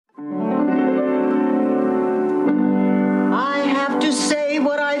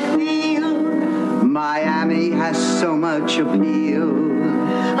so much appeal.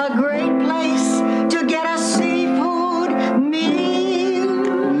 A great place to get a seafood meal.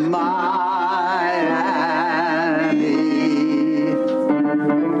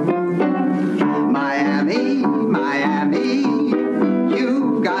 Miami,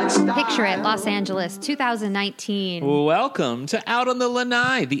 you got style. Picture It, Los Angeles, 2019. Welcome to Out on the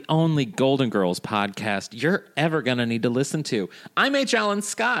Lanai, the only Golden Girls podcast you're ever going to need to listen to. I'm H. Alan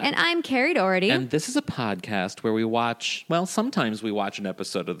Scott. And I'm Carrie Doherty. And this is a podcast where we watch, well, sometimes we watch an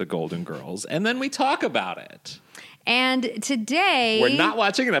episode of the Golden Girls, and then we talk about it. And today... We're not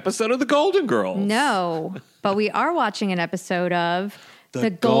watching an episode of the Golden Girls. No, but we are watching an episode of The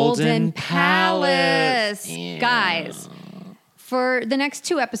Golden Golden Palace. Palace. Guys, for the next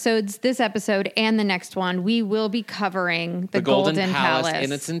two episodes, this episode and the next one, we will be covering the Golden Palace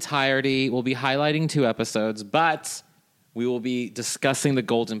in its entirety. We'll be highlighting two episodes, but we will be discussing the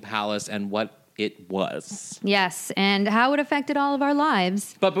Golden Palace and what it was. Yes, and how it affected all of our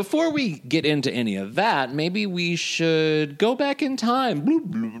lives. But before we get into any of that, maybe we should go back in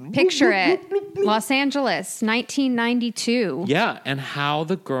time. Picture It, Los Angeles, 1992. Yeah, and how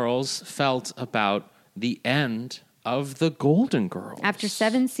the girls felt about the end of the Golden Girls. After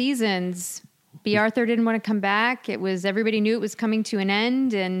 7 seasons, B. Arthur didn't want to come back. Everybody knew it was coming to an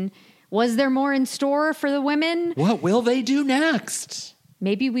end. And was there more in store for the women? What will they do next?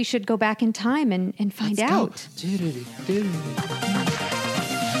 Maybe we should go back in time and find out.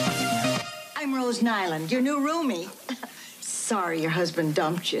 I'm Rose Nyland, your new roomie. Sorry your husband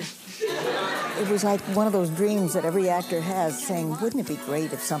dumped you. It was like one of those dreams that every actor has, saying, wouldn't it be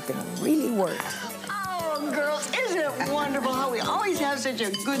great if something really worked? Oh, girls, isn't it wonderful how we always have such a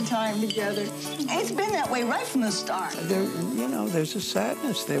good time together? It's been that way right from the start. There's a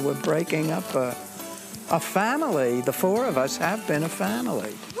sadness there. We're breaking up a family. The four of us have been a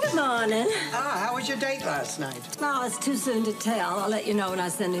family. Good morning. How was your date last night? Oh, it's too soon to tell. I'll let you know when I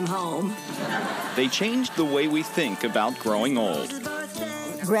send him home. They changed the way we think about growing old.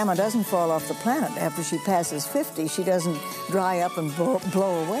 Grandma doesn't fall off the planet. After she passes 50, she doesn't dry up and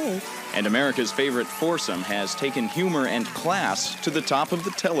blow away. And America's favorite foursome has taken humor and class to the top of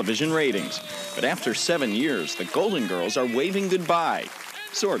the television ratings. But after 7 years, the Golden Girls are waving goodbye.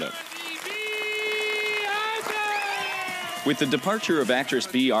 Sort of. With the departure of actress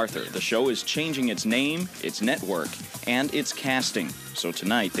B. Arthur, the show is changing its name, its network, and its casting. So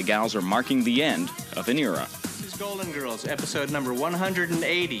tonight, the gals are marking the end of an era. This is Golden Girls, episode number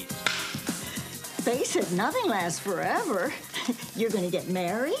 180. Face it, nothing lasts forever. You're going to get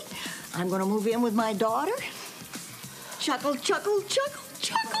married. I'm going to move in with my daughter. Chuckle, chuckle, chuckle,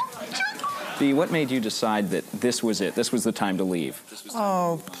 chuckle, chuckle. B., what made you decide that this was it? This was the time to leave?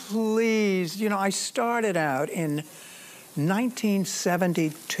 Oh, please. I started out in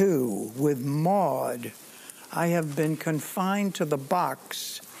 1972 with Maude. I have been confined to the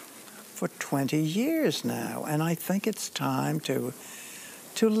box for 20 years now, and I think it's time to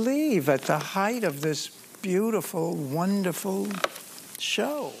leave at the height of this beautiful, wonderful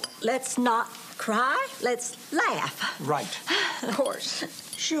show. Let's not cry. Let's laugh. Right. Of course.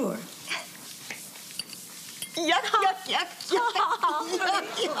 Sure. Yuck, yuck, yuck,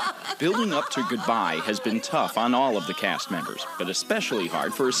 yuck. Building up to goodbye has been tough on all of the cast members, but especially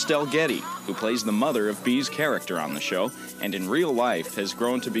hard for Estelle Getty, who plays the mother of B's character on the show, and in real life has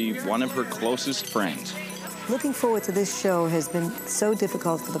grown to be one of her closest friends. Looking forward to this show has been so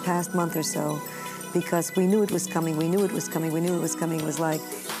difficult for the past month or so because we knew it was coming, we knew it was coming, we knew it was coming. It was like,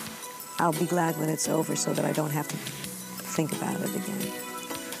 I'll be glad when it's over so that I don't have to think about it again.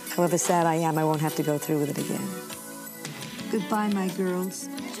 However sad I am, I won't have to go through with it again. Goodbye, my girls.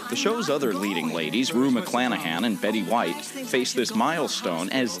 The show's other leading ladies, Rue McClanahan and Betty White, face this milestone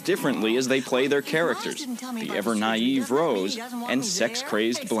as differently as they play their characters. The ever-naive Rose and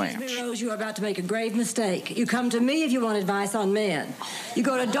sex-crazed Blanche. Rose, you're about to make a grave mistake. You come to me if you want advice on men. You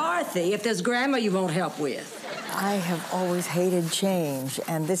go to Dorothy if there's grammar you won't help with. I have always hated change,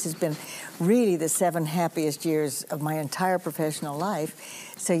 and this has been really the 7 happiest years of my entire professional life,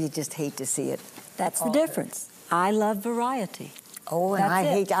 so you just hate to see it. That's the difference. I love variety. Oh, and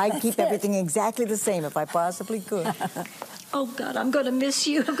I keep everything exactly the same if I possibly could. Oh, God, I'm going to miss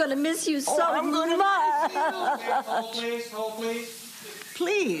you. I'm going to miss you so much. Hold, please. Hold, please.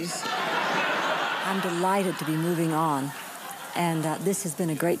 Please. I'm delighted to be moving on, and this has been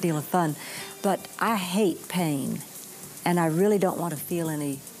a great deal of fun, but I hate pain, and I really don't want to feel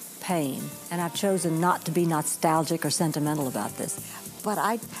any pain, and I've chosen not to be nostalgic or sentimental about this. But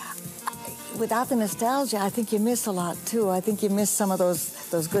without the nostalgia, I think you miss a lot, too. I think you miss some of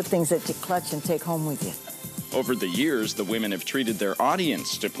those good things that you clutch and take home with you. Over the years, the women have treated their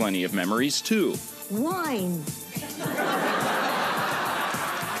audience to plenty of memories, too. Wine.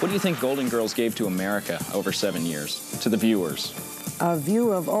 What do you think Golden Girls gave to America over 7 years, to the viewers? A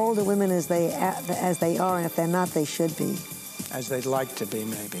view of all the women as they are, and if they're not, they should be. As they'd like to be,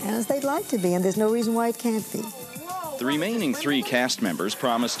 maybe. As they'd like to be, and there's no reason why it can't be. The remaining 3 cast members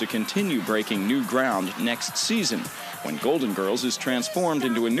promise to continue breaking new ground next season, when Golden Girls is transformed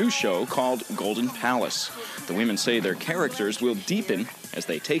into a new show called Golden Palace. The women say their characters will deepen as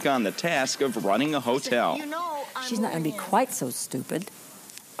they take on the task of running a hotel. She's not going to be quite so stupid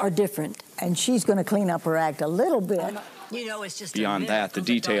or different. And she's going to clean up her act a little bit. Beyond that, the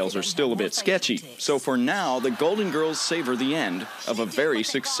details are still a bit sketchy. So for now, the Golden Girls savor the end of a very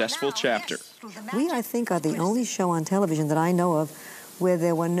successful chapter. We, I think, are the only show on television that I know of where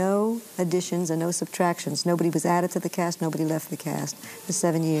there were no additions and no subtractions. Nobody was added to the cast, nobody left the cast for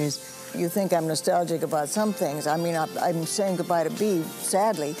 7 years. You think I'm nostalgic about some things. I mean, I'm saying goodbye to Bea,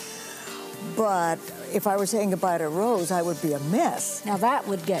 sadly. But if I were saying goodbye to Rose, I would be a mess. Now, that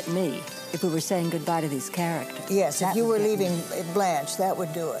would get me if we were saying goodbye to these characters. Yes, That if you would were get leaving me. Blanche, that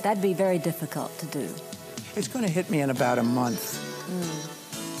would do it. That'd be very difficult to do. It's going to hit me in about a month.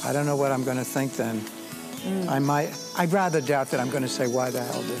 I don't know what I'm going to think then. I'd rather doubt that I'm going to say, why the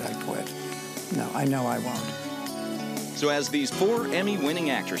hell did I quit? No, I know I won't. So as these 4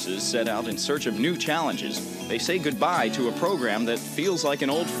 Emmy-winning actresses set out in search of new challenges, they say goodbye to a program that feels like an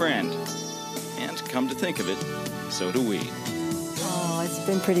old friend. And come to think of it, so do we. Oh, it's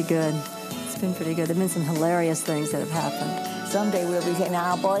been pretty good. It's been pretty good. There have been some hilarious things that have happened. Someday we'll be saying,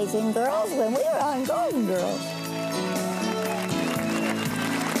 now, boys and girls, when we were on Golden Girls.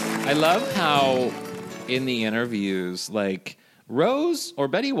 I love how in the interviews, like Rose or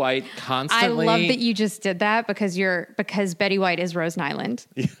Betty White constantly. I love that you just did that because Betty White is Rose Nyland.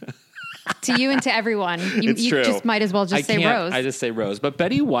 To you and to everyone, you true. just might as well just say Rose. I just say Rose. But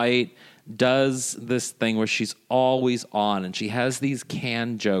Betty White does this thing where she's always on, and she has these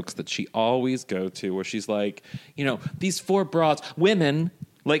canned jokes that she always go to, where she's like, these 4 broads, women.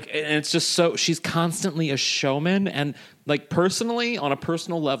 Like, and it's just so, she's constantly a showman. And like personally, on a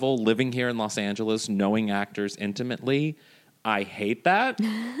personal level, living here in Los Angeles, knowing actors intimately, I hate that.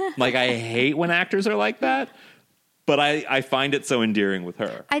 Like, I hate when actors are like that. But I find it so endearing with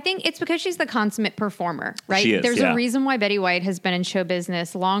her. I think it's because she's the consummate performer, right? She is, There's yeah. a reason why Betty White has been in show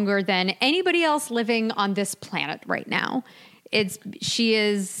business longer than anybody else living on this planet right now. She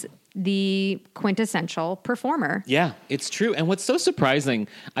is the quintessential performer. Yeah, it's true. And what's so surprising,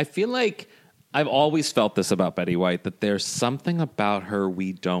 I feel like I've always felt this about Betty White, that there's something about her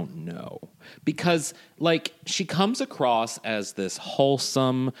we don't know. Because, like, she comes across as this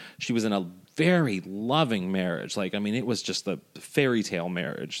wholesome, she was in a very loving marriage. Like, I mean, it was just the fairy tale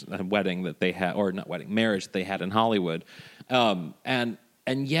marriage, wedding that they had, or not wedding, marriage that they had in Hollywood. And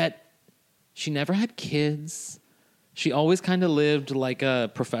yet she never had kids. She always kind of lived like a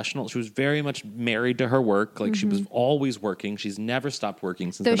professional. She was very much married to her work. Like, she was always working. She's never stopped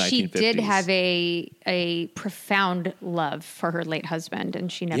working since the 1950s. Though she did have a profound love for her late husband, and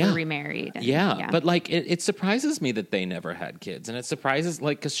she never remarried. And, but like, it surprises me that they never had kids. And it surprises,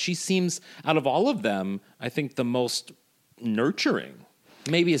 like, because she seems, out of all of them, I think the most nurturing.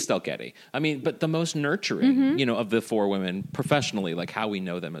 Maybe Estelle Getty. I mean, but the most nurturing, of the 4 women professionally, like how we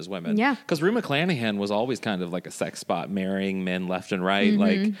know them as women. Yeah. Because Rue McClanahan was always kind of like a sex spot, marrying men left and right.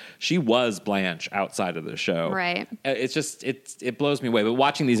 Like, she was Blanche outside of the show. Right. It's just, it blows me away. But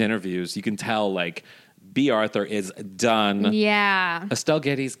watching these interviews, you can tell, like, Bea Arthur is done. Yeah. Estelle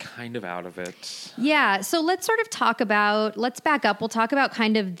Getty's kind of out of it. Yeah. So let's sort of let's back up. We'll talk about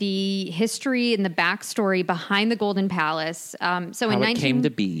kind of the history and the backstory behind the Golden Palace. How it came to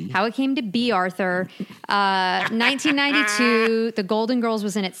Bea Arthur. 1992, the Golden Girls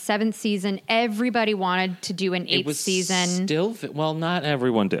was in its 7th season. Everybody wanted to do an 8th season. Well, not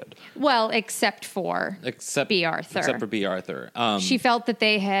everyone did. Well, except for Bea Arthur. Except for Bea Arthur. She felt that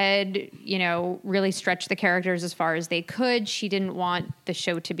they had, really stretched the characters as far as they could. She didn't want the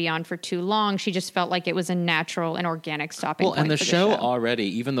show to be on for too long. She just felt like it was a natural and organic stopping point. Well, and the for show already,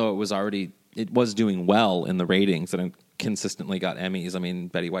 even though it was doing well in the ratings and it consistently got Emmys. I mean,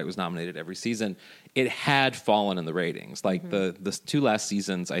 Betty White was nominated every season. It had fallen in the ratings. Like the 2 last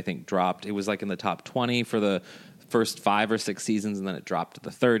seasons, I think, dropped. It was like in the top 20 for the first 5 or 6 seasons, and then it dropped to the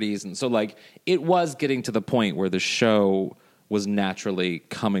 30s. And so, like, it was getting to the point where the show was naturally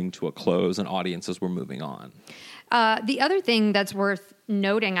coming to a close and audiences were moving on. The other thing that's worth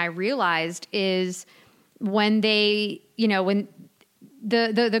noting, I realized, is when they, when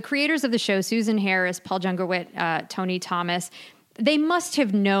the creators of the show, Susan Harris, Paul Jungerwit, Tony Thomas, they must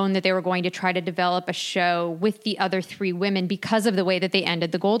have known that they were going to try to develop a show with the other three women because of the way that they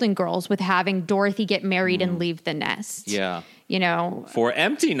ended the Golden Girls with having Dorothy get married and leave the nest. Yeah. You know, For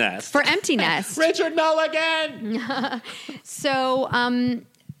Empty Nest. for Empty Nest. Richard Mulligan. So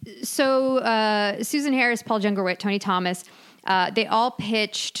Susan Harris, Paul Jungerwitt, Tony Thomas, they all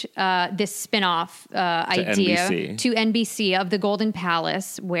pitched this spin-off idea NBC. to NBC of the Golden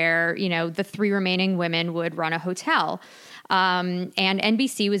Palace, where, you know, the three remaining women would run a hotel. And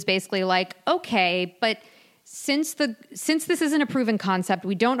NBC was basically like, okay, but since this isn't a proven concept,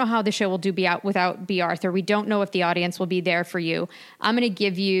 we don't know how the show will do without B. Arthur. We don't know if the audience will be there for you. I'm going to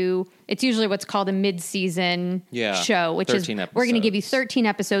give you, it's usually what's called a mid-season show, which is, 13 we're going to give you episodes. 13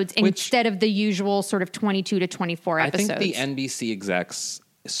 episodes instead of the usual sort of 22 to 24 episodes. I think the NBC execs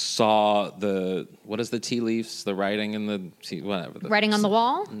saw what is the tea leaves, the writing in the whatever. Writing on the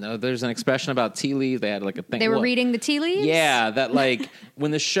wall? No, there's an expression about tea leaves. They had like a thing. They were reading the tea leaves? Yeah, that like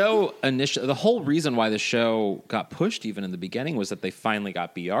when the show initially, the whole reason why the show got pushed even in the beginning was that they finally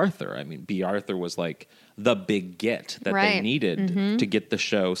got B. Arthur. I mean, B. Arthur was like the big get that they needed to get the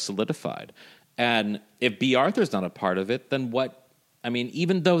show solidified. And if B. Arthur's not a part of it, then what? I mean,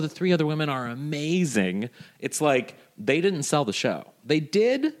 even though the three other women are amazing, it's like they didn't sell the show. They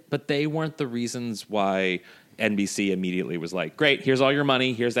did, but they weren't the reasons why NBC immediately was like, great, here's all your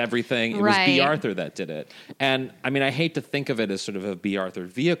money, here's everything. It was B. Arthur that did it. And I mean, I hate to think of it as sort of a B. Arthur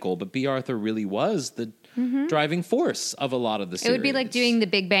vehicle, but B. Arthur really was the driving force of a lot of the series. It would be like doing the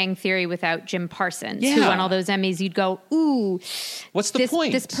Big Bang Theory without Jim Parsons, Yeah. who won all those Emmys. You'd go, ooh, what's the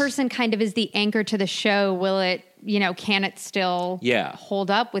point? This person kind of is the anchor to the show. Will it, you know, can it still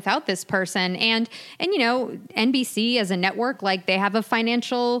hold up without this person? And you know, NBC as a network, like they have a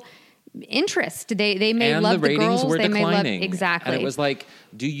financial interest. They may and love the the ratings girls. were They may love declining. exactly. And it was like,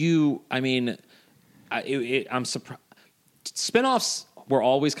 I'm surprised. Spinoffs were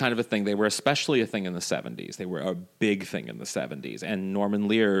always kind of a thing. They were especially a thing in the 70s. They were a big thing in the 70s. And Norman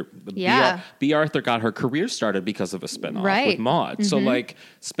Lear, B. Arthur got her career started because of a spinoff with Maude. So like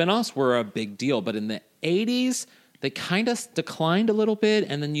spinoffs were a big deal. But in the 80s, they kind of declined a little bit.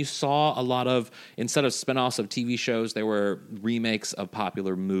 And then you saw a lot of, instead of spinoffs of TV shows, there were remakes of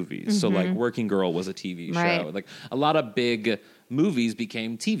popular movies. So like Working Girl was a TV show. Like a lot of big movies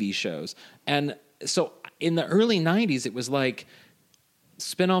became TV shows. And so in the early 90s, it was like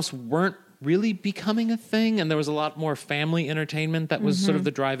spinoffs weren't really becoming a thing, and there was a lot more family entertainment that was sort of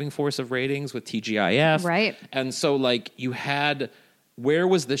the driving force of ratings with TGIF. Right. And so, like, you had, where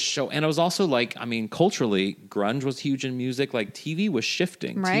was this show? And it was also, like, I mean, culturally, grunge was huge in music. Like, TV was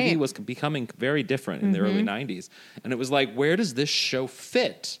shifting. Right. TV was becoming very different in the early 90s. And it was like, where does this show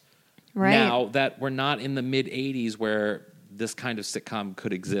fit now that we're not in the mid-80s where this kind of sitcom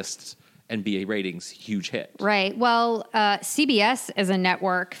could exist and be a ratings huge hit? Right. Well, CBS as a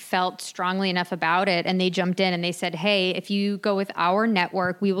network felt strongly enough about it, and they jumped in and they said, hey, if you go with our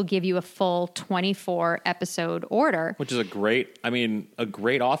network, we will give you a full 24 episode order. Which is a great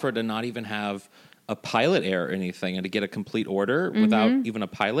offer to not even have a pilot air or anything and to get a complete order without even a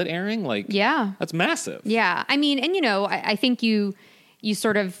pilot airing. Like, that's massive. Yeah. I mean, and you know, I think you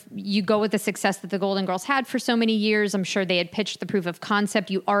go with the success that the Golden Girls had for so many years. I'm sure they had pitched the proof of concept.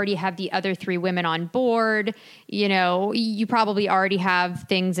 You already have the other three women on board. You know, you probably already have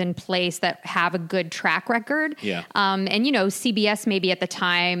things in place that have a good track record. Yeah. And, you know, CBS maybe at the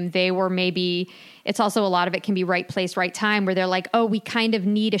time, it's also a lot of it can be right place, right time, where they're like, oh, we kind of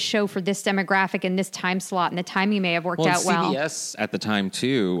need a show for this demographic in this time slot, and the timing may have worked out well. CBS at the time,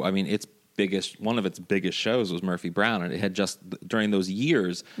 too, I mean, one of its biggest shows was Murphy Brown, and it had just during those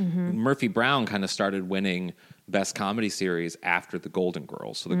years, Murphy Brown kind of started winning Best Comedy Series after the Golden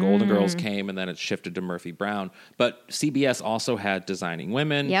Girls. So the Golden Girls came, and then it shifted to Murphy Brown. But CBS also had Designing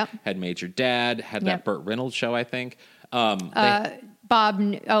Women, had Major Dad, had that Burt Reynolds show, I think. Burt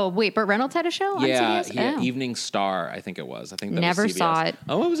Reynolds had a show on CBS? Yeah, Evening Star, I think it was. I think that Never was CBS. saw it.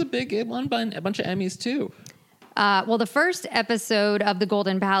 Oh, it was it won a bunch of Emmys too. Well, the first episode of The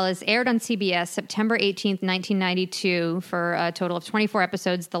Golden Palace aired on CBS September 18th, 1992 for a total of 24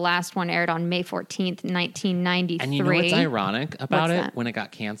 episodes. The last one aired on May 14th, 1993. And you know what's ironic about What's it that? when it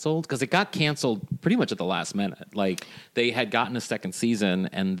got canceled? Because it got canceled pretty much at the last minute. Like, they had gotten a second season,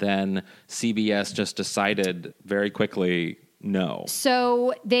 and then CBS just decided very quickly, No.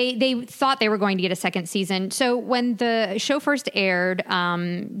 So they thought they were going to get a second season. So when the show first aired,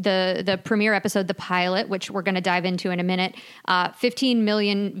 the premiere episode, the pilot, which we're going to dive into in a minute, 15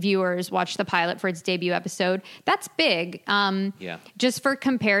 million viewers watched the pilot for its debut episode. That's big. Yeah. Just for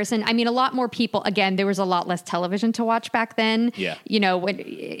comparison, I mean, a lot more people. Again, there was a lot less television to watch back then. Yeah. When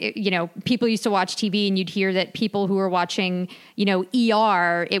people used to watch TV, and you'd hear that people who were watching,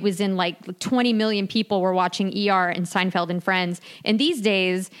 ER, it was in like 20 million people were watching ER and Seinfeld and Friends. And these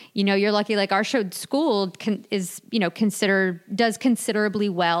days, you're lucky. Like our show School does considerably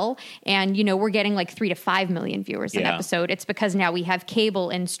well, and we're getting like 3 to 5 million viewers an episode. It's because now we have cable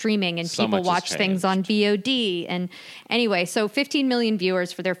and streaming, and So people much has watch things on VOD. And anyway, so 15 million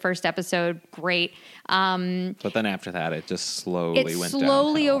viewers for their first episode, great. But then after that, it just slowly went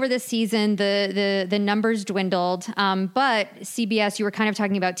slowly downhill. over the season, the numbers dwindled. But CBS, you were kind of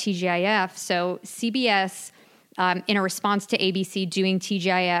talking about TGIF. So CBS, in a response to ABC doing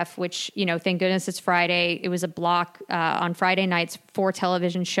TGIF, which, thank goodness it's Friday. It was a block on Friday nights, 4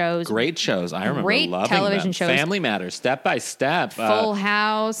 television shows. Great shows. I remember Great loving television them. shows. Family Matters, Step by Step. Full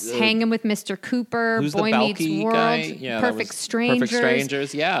House, Hanging with Mr. Cooper, Who's Boy the Meets Balky World, guy? Yeah, that Perfect was Strangers. Perfect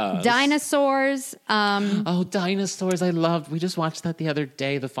Strangers, yeah. Dinosaurs. Oh, Dinosaurs, I loved. We just watched that the other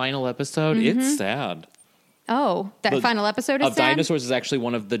day, the final episode. Mm-hmm. It's sad. Oh, that The- final episode is of sad? Dinosaurs is actually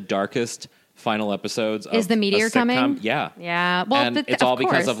one of the darkest final episodes. Is of the a meteor sitcom. coming? Yeah. Yeah. Well, and it's of all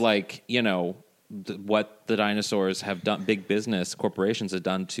because course. of what the dinosaurs have done. Big business corporations have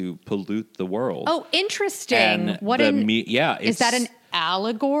done to pollute the world. Oh, interesting. And What the an is is that an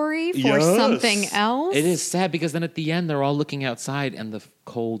allegory for Yes. something else? It is sad because then at the end they're all looking outside and the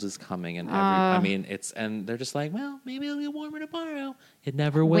cold is coming and and they're just like, well, maybe it'll get warmer tomorrow. It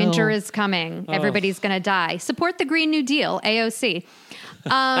never will. Winter is coming. Everybody's going to die. Support the Green New Deal, AOC.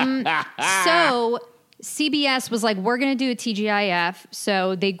 So CBS was like, we're going to do a TGIF.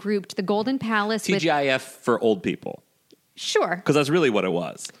 So they grouped the Golden Palace with... TGIF for old people Sure. because that's really what it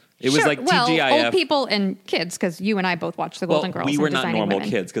was. It was Sure. like well, TGIF. old people and kids, because you and I both watched The Golden Girls. we and were not Designing normal Women.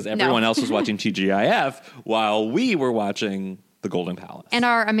 kids because No. everyone else was watching TGIF while we were watching The Golden Palace. And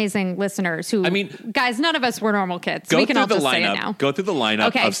our amazing listeners who... guys, none of us were normal kids. Go We can through all the just say it lineup. now. Go through the lineup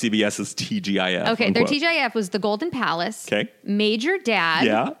Okay. of CBS's TGIF. Okay, unquote. their TGIF was The Golden Palace, Okay. Major Dad,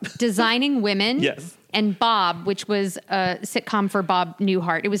 Yeah. Designing Women, Yes. and Bob, which was a sitcom for Bob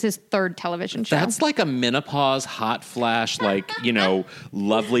Newhart. It was his third television show. That's like a menopause hot flash,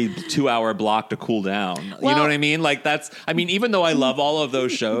 lovely 2-hour block to cool down. You Well- know what I mean? Even though I love all of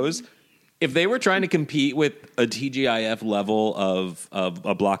those shows, if they were trying to compete with a TGIF level of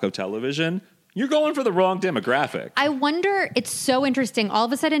a block of television, you're going for the wrong demographic. I wonder, it's so interesting. All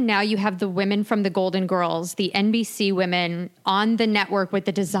of a sudden now you have the women from the Golden Girls, the NBC women on the network with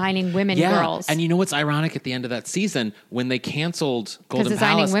the Designing Women girls. And you know what's ironic at the end of that season when they canceled Golden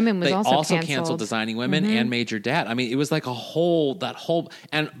Designing Palace, Women was they also canceled canceled. Designing Women and Major Dad. I mean, it was like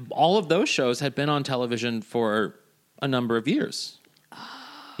and all of those shows had been on television for a number of years.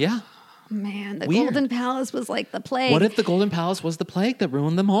 Yeah. Man, the Weird. Golden Palace was like the plague. What if the Golden Palace was the plague that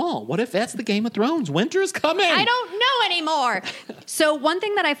ruined them all? What if that's the Game of Thrones? Winter's coming. I don't know anymore. So one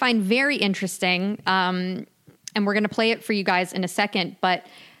thing that I find very interesting, and we're going to play it for you guys in a second, but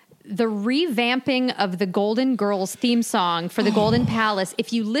the revamping of the Golden Girls theme song for the Golden Palace,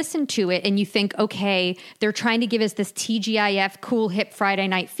 if you listen to it and you think, okay, they're trying to give us this TGIF cool hip Friday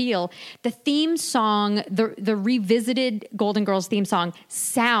night feel, the theme song, the revisited Golden Girls theme song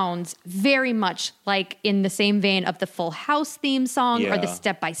sounds very much like in the same vein of the Full House theme song or the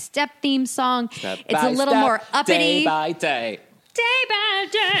Step by Step theme song. It's a little more uppity. Day by day. Day by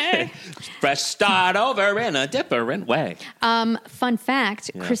day. Fresh start over in a different way. Fun fact,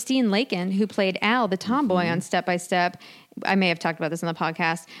 Christine Lakin, who played Al, the tomboy Mm-hmm. on Step by Step, I may have talked about this in the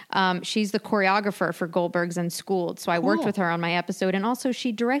podcast. She's the choreographer for Goldberg's Unschooled. So I worked with her on my episode. And also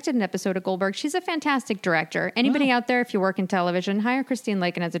she directed an episode of Goldberg. She's a fantastic director. Anybody out there, if you work in television, hire Christine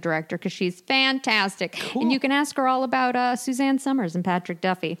Lakin as a director because she's fantastic. Cool. And you can ask her all about Suzanne Summers and Patrick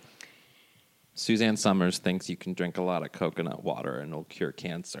Duffy. Suzanne Summers thinks you can drink a lot of coconut water and it'll cure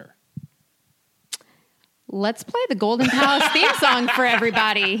cancer. Let's play the Golden Palace theme song for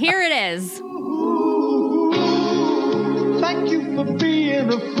everybody. Here it is. Thank you for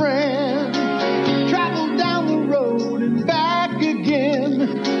being a friend. Travel down the road and back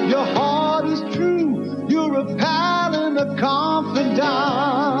again. Your heart is true. You're a pal and a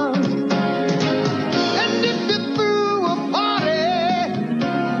confidant. And if you threw a party,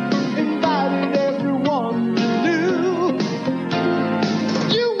 invited everyone you knew,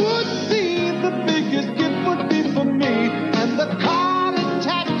 you would see the biggest gift would be for me. And the card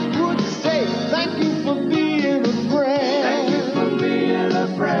attached would say, thank you for being a friend.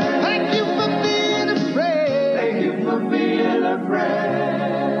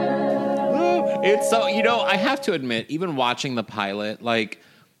 I have to admit, even watching the pilot, like,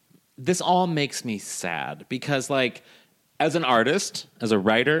 this all makes me sad because, like, as an artist, as a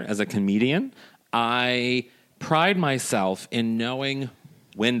writer, as a comedian, I pride myself in knowing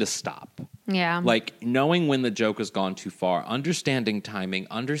when to stop. Yeah. Like, knowing when the joke has gone too far, understanding timing,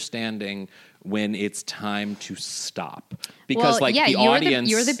 understanding when it's time to stop. Because, well, like, yeah, the audience...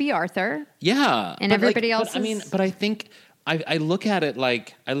 You're the B. Arthur. Yeah. And but, everybody like, else is... But I think... I look at it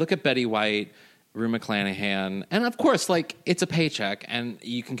like... I look at Betty White, Rue McClanahan, and of course, like, it's a paycheck, and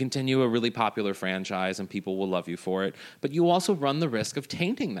you can continue a really popular franchise, and people will love you for it. But you also run the risk of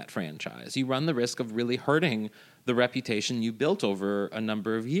tainting that franchise. You run the risk of really hurting the reputation you built over a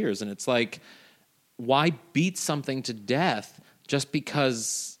number of years. And it's like, why beat something to death just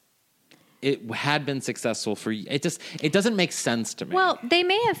because it had been successful for you? It doesn't make sense to me. Well, they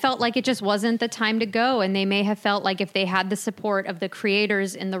may have felt like it just wasn't the time to go, and they may have felt like if they had the support of the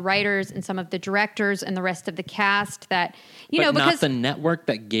creators and the writers and some of the directors and the rest of the cast that, because not the network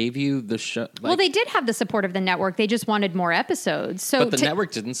that gave you the show. Like, well, they did have the support of the network. They just wanted more episodes. So, but the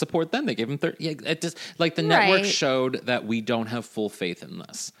network didn't support them. They gave them 30. Yeah, it just like the network showed that we don't have full faith in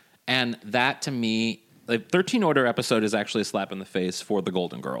this, and that to me. Like 13 Order episode is actually a slap in the face for the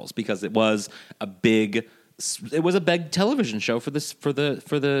Golden Girls because it was a big television show for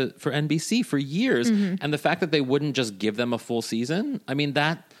NBC for years, and the fact that they wouldn't just give them a full season. I mean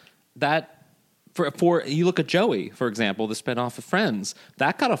that for you look at Joey, for example, the spinoff of Friends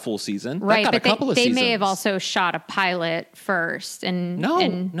that got a full season, right? That got but a couple of they seasons. may have also shot a pilot first, and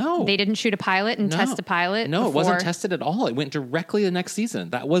no, they didn't shoot a pilot and test a pilot. No, before. It wasn't tested at all. It went directly the next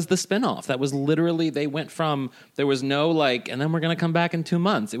season. That was the spinoff. That was literally they went from there was no like, and then we're going to come back in 2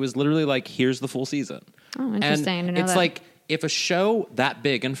 months. It was literally like here's the full season. Oh, interesting. And to know it's that. like if a show that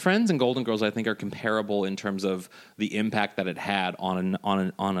big, and Friends and Golden Girls, I think are comparable in terms of the impact that it had on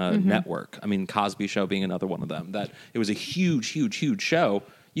a network. I mean, Cosby Show being another one of them. That it was a huge show.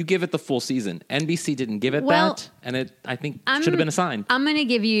 You give it the full season. NBC didn't give it that, and it I think should have been a sign. I'm going to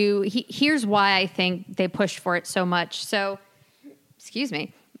give you. Here's why I think they pushed for it so much. So, excuse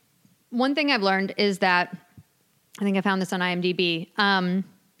me. One thing I've learned is that I think I found this on IMDb.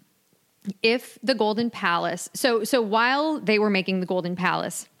 If the Golden Palace, so while they were making the Golden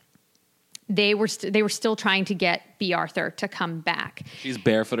Palace, they were still trying to get B. Arthur to come back. She's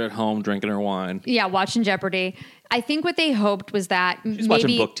barefoot at home drinking her wine. Yeah, watching Jeopardy. I think what they hoped was that she's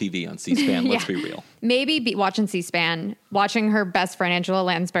watching book TV on C-SPAN. Let's be real. Maybe watching C-SPAN, watching her best friend Angela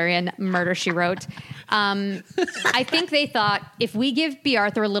Lansbury in Murder, She Wrote. I think they thought if we give B.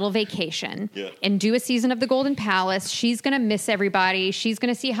 Arthur a little vacation and do a season of The Golden Palace, she's going to miss everybody. She's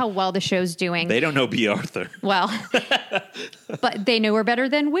going to see how well the show's doing. They don't know B. Arthur. Well, but they know her better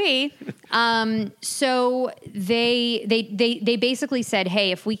than we. So they basically said,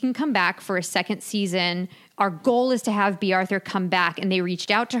 hey, if we can come back for a second season, our goal is to have B. Arthur come back. And they reached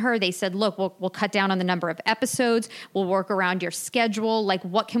out to her. They said, look, we'll cut down on the number of episodes. We'll work around your schedule. Like,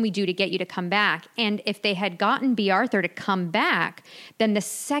 what can we do to get you to come back? And if they had gotten B. Arthur to come back, then the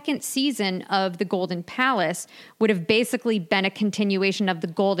second season of The Golden Palace would have basically been a continuation of The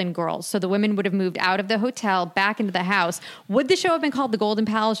Golden Girls. So the women would have moved out of the hotel, back into the house. Would the show have been called The Golden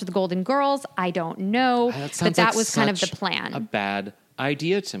Palace or The Golden Girls? I don't know. But that was kind of the plan. A bad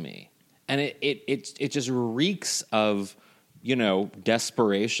idea to me. And it just reeks of,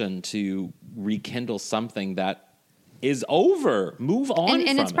 desperation to rekindle something that is over. Move on and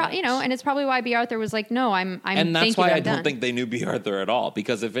from it's it. And it's probably why B. Arthur was like, no, I'm and that's thank why you, I I'm don't done. think they knew B. Arthur at all.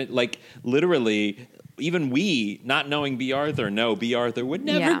 Because if it literally, even we not knowing B. Arthur, B. Arthur would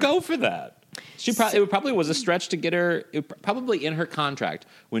never go for that. It probably was a stretch to get her. Probably in her contract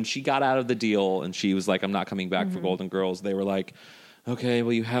when she got out of the deal and she was like, I'm not coming back for Golden Girls. They were like, okay,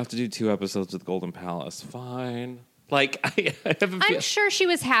 well, you have to do 2 episodes of the Golden Palace. Fine. Like, I have a I'm sure she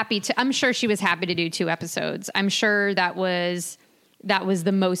was happy to do 2 episodes. I'm sure that was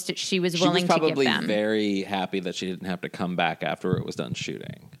the most that she was willing to give them. She was probably very happy that she didn't have to come back after it was done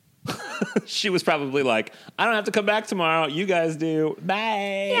shooting. She was probably like, I don't have to come back tomorrow. You guys do.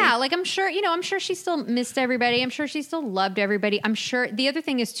 Bye. Yeah, like I'm sure she still missed everybody. I'm sure she still loved everybody. I'm sure the other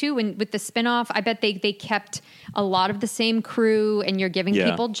thing is too, with the spinoff, I bet they kept a lot of the same crew and you're giving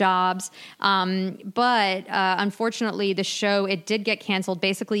people jobs. But unfortunately the show, it did get canceled.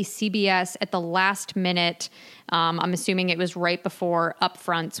 Basically CBS at the last minute, I'm assuming it was right before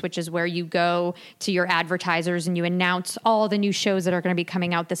upfronts, which is where you go to your advertisers and you announce all the new shows that are going to be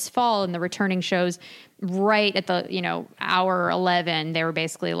coming out this fall and the returning shows. Right at the hour 11, they were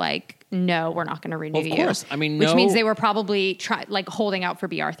basically like, no, we're not going to renew you. Of course. I mean, which means they were probably holding out for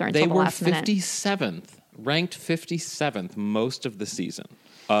B. Arthur until the last minute. They were 57th, ranked 57th most of the season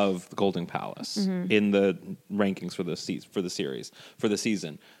of the Golden Palace in the rankings for the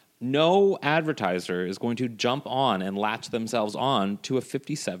season. No advertiser is going to jump on and latch themselves on to a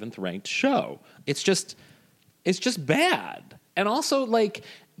 57th ranked show. It's just bad. And also, like,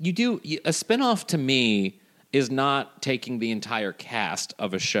 a spinoff to me is not taking the entire cast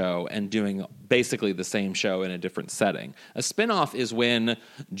of a show and doing basically the same show in a different setting. A spinoff is when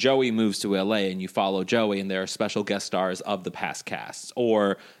Joey moves to LA and you follow Joey and there are special guest stars of the past casts.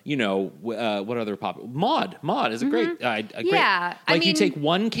 Or, what other Maude. Maude is a great... Yeah. you take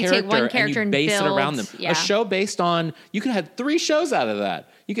one character and you base it around them. Yeah. A show based on... You could have had 3 shows out of that.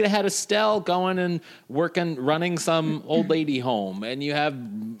 You could have had Estelle going and running some old lady home, and you have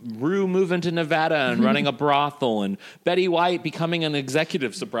Rue moving to Nevada and running a brothel, and Betty White becoming an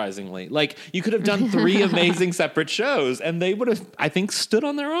executive, surprisingly. Like, you could have done 3 amazing separate shows, and they would have, I think, stood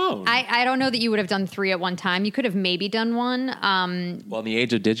on their own. I don't know that you would have done 3 at one time. You could have maybe done 1. Well, in the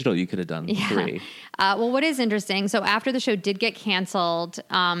age of digital, you could have done 3. Well, what is interesting, so after the show did get canceled,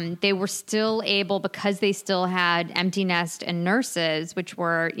 they were still able, because they still had Empty Nest and Nurses, which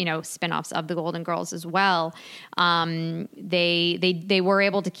were, spinoffs of the Golden Girls as well. They were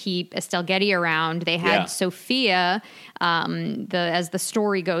able to keep Estelle Getty around. They had Sophia, as the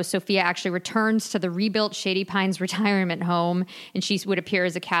story goes, Sophia actually returns to the rebuilt Shady Pines retirement home, and she would appear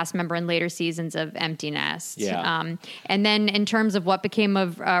as a cast member in later seasons of Empty Nest. Yeah. And then in terms of what became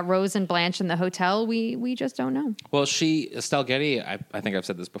of Rose and Blanche in the hotel, we just don't know. Well, Estelle Getty, I think I've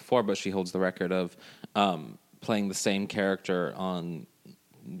said this before, but she holds the record of playing the same character on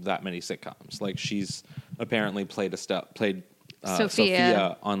that many sitcoms. Like, she's apparently played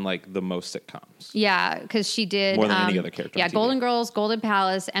Sophia on like the most sitcoms. Yeah, because she did more than any other character. Yeah, on TV. Golden Girls, Golden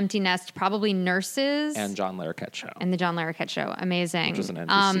Palace, Empty Nest, probably Nurses, and John Larroquette Show. And the John Larroquette Show, amazing. Which was an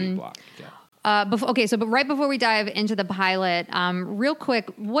NBC block. Yeah. But right before we dive into the pilot, real quick,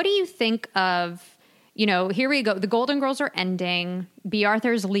 what do you think of? Here we go. The Golden Girls are ending. B.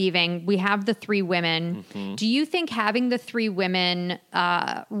 Arthur's leaving. We have the 3 women. Mm-hmm. Do you think having the 3 women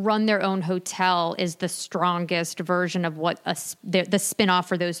run their own hotel is the strongest version of what the spinoff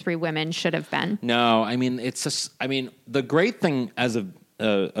for those 3 women should have been? No, I mean the great thing as a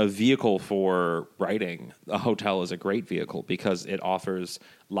vehicle for writing, a hotel is a great vehicle because it offers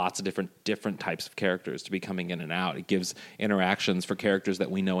lots of different types of characters to be coming in and out. It gives interactions for characters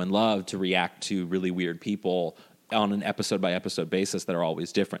that we know and love to react to really weird people on an episode-by-episode basis that are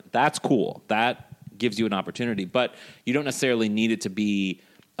always different. That's cool. That gives you an opportunity, but you don't necessarily need it to be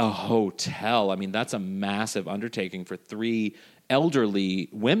a hotel. I mean, that's a massive undertaking for 3 elderly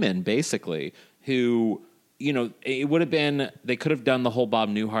women, basically, who... it would have been, they could have done the whole Bob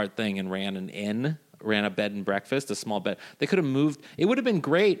Newhart thing and ran a bed and breakfast, a small bed. They could have moved. It would have been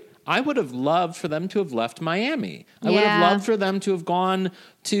great. I would have loved for them to have left Miami. I would have loved for them to have gone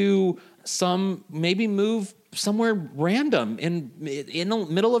to maybe move somewhere random in the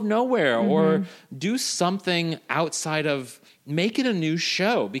middle of nowhere, or do something outside of, make it a new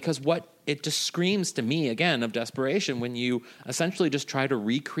show, because what it just screams to me, again, of desperation when you essentially just try to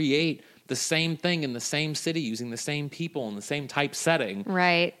recreate the same thing in the same city using the same people in the same type setting.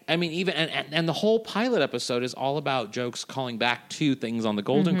 Right. I mean, even and the whole pilot episode is all about jokes calling back to things on the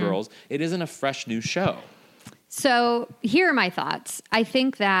Golden Girls. It isn't a fresh new show. So here are my thoughts. I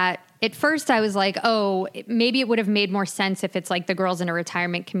think that at first I was like, maybe it would have made more sense if it's like the girls in a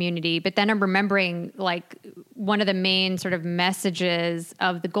retirement community. But then I'm remembering, like, one of the main sort of messages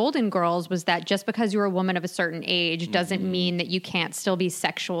of the Golden Girls was that just because you're a woman of a certain age doesn't mean that you can't still be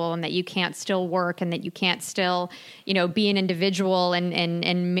sexual and that you can't still work and that you can't still, be an individual and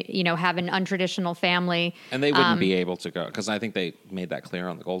have an untraditional family. And they wouldn't be able to go, because I think they made that clear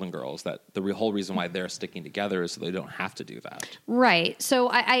on the Golden Girls that the whole reason why they're sticking together is so they don't have to do that. Right. So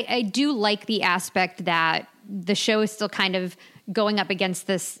I do like the aspect that the show is still kind of going up against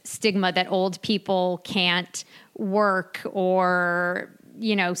this stigma that old people can't work or,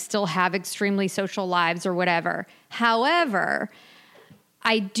 still have extremely social lives or whatever. However,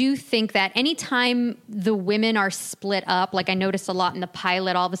 I do think that anytime the women are split up, like I noticed a lot in the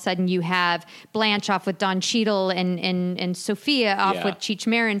pilot, all of a sudden you have Blanche off with Don Cheadle and Sophia off with Cheech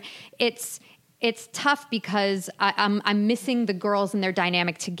Marin. It's tough because I'm missing the girls and their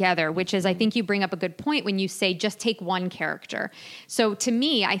dynamic together, which is, I think you bring up a good point when you say just take one character. So to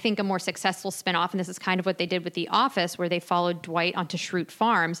me, I think a more successful spinoff, and this is kind of what they did with The Office, where they followed Dwight onto Schrute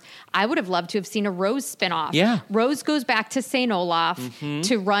Farms. I would have loved to have seen a Rose spinoff. Yeah. Rose goes back to St. Olaf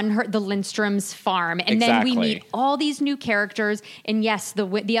to run the Lindstrom's farm. And then we meet all these new characters. And yes,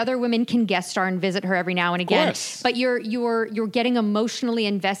 the other women can guest star and visit her every now and again. But you're getting emotionally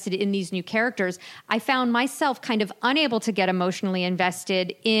invested in these new characters. characters, I found myself kind of unable to get emotionally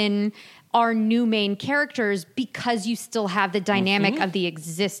invested in our new main characters because you still have the dynamic of the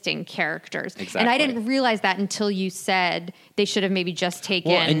existing characters. Exactly. And I didn't realize that until you said they should have maybe just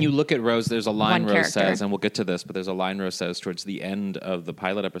taken. Well, and you look at Rose, there's a line one Rose character. says, and we'll get to this, but there's a line Rose says towards the end of the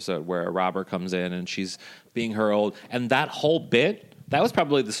pilot episode where a robber comes in and she's being her old. And that whole bit, that was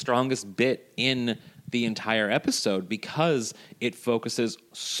probably the strongest bit in the entire episode because it focuses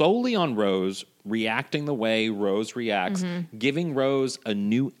solely on Rose reacting the way Rose reacts, giving Rose a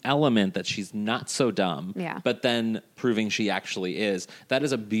new element that she's not so dumb, but then proving she actually is. That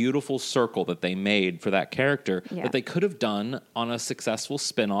is a beautiful circle that they made for that character that they could have done on a successful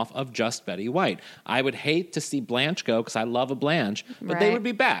spinoff of just Betty White. I would hate to see Blanche go because I love a Blanche, but they would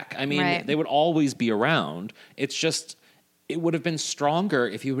be back. I mean, they would always be around. It's just, it would have been stronger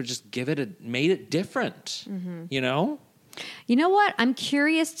if you would just made it different, you know? You know what? I'm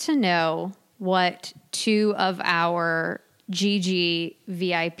curious to know what two of our GG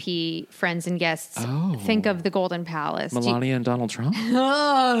VIP friends and guests think of the Golden Palace. Melania and Donald Trump?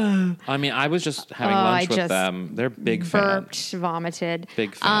 I mean, I was just having lunch with them. They're big fans. Vomited.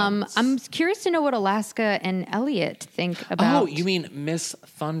 Big fans. I'm curious to know what Alaska and Elliot think about. Oh, you mean Miss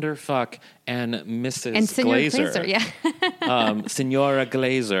Thunderfuck and Mrs. And Senor Glazer. yeah. Senora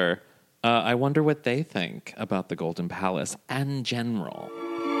Glazer. I wonder what they think about the Golden Palace in general.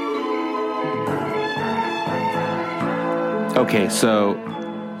 Okay, so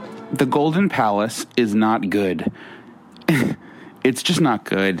the Golden Palace is not good. It's just not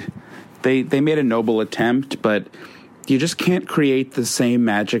good. They made a noble attempt, but you just can't create the same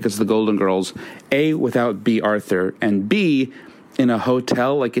magic as the Golden Girls, A, without B. Arthur, and B, in a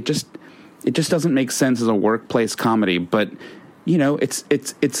hotel. Like, it just doesn't make sense as a workplace comedy. But, you know,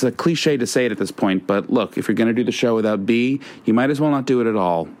 it's a cliche to say it at this point, but look, if you're going to do the show without B, you might as well not do it at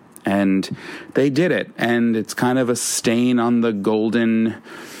all. And they did it, and it's kind of a stain on the golden,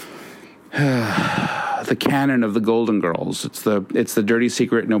 the canon of the Golden Girls. It's the dirty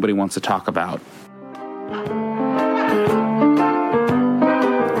secret nobody wants to talk about.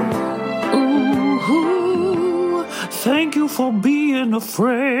 Ooh, thank you for being a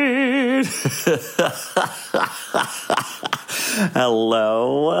friend.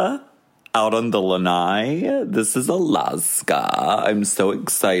 Hello. Out on the lanai, this is Alaska. I'm so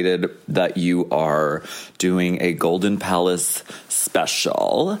excited that you are doing a Golden Palace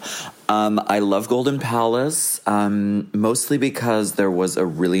special. I love Golden Palace, mostly because there was a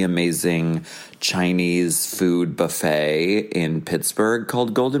really amazing Chinese food buffet in Pittsburgh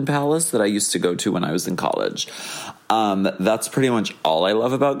called Golden Palace that I used to go to when I was in college. That's pretty much all I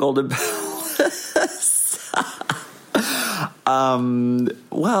love about Golden Palace.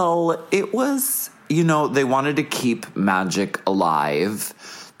 Well, it was, you know, they wanted to keep magic alive.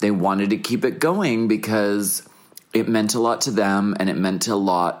 They wanted to keep it going because it meant a lot to them and it meant a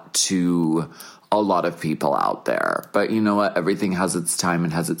lot to a lot of people out there. But you know what? Everything has its time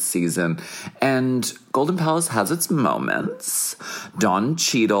and has its season. And Golden Palace has its moments. Don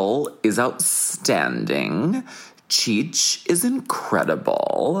Cheadle is outstanding. Cheech is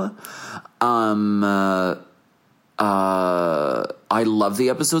incredible. I love the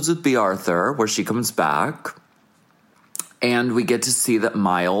episodes with B. Arthur where she comes back. And we get to see that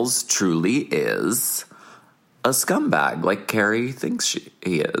Miles truly is a scumbag like Carrie thinks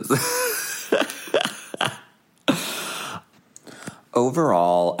he is.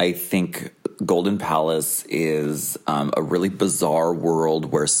 Overall, I think Golden Palace is a really bizarre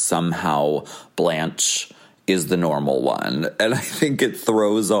world where somehow Blanche is the normal one. And I think it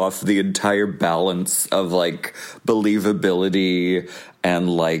throws off the entire balance of like believability and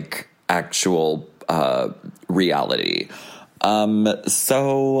like actual reality.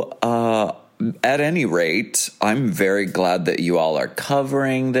 At any rate, I'm very glad that you all are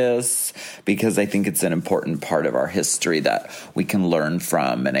covering this because I think it's an important part of our history that we can learn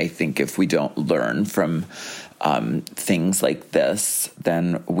from. And I think if we don't learn from things like this,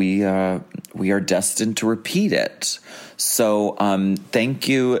 then we are destined to repeat it. So thank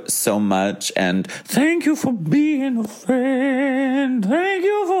you so much, and thank you for being a friend. Thank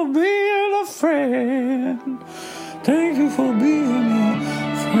you for being a friend. Thank you for being a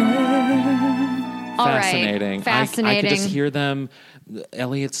friend. All Fascinating. right. Fascinating. I could just hear them,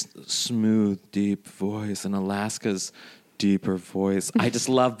 Elliot's smooth, deep voice and Alaska's deeper voice. I just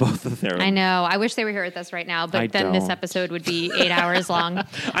love both of them. I know. I wish they were here with us right now, but then this episode would be 8 hours long.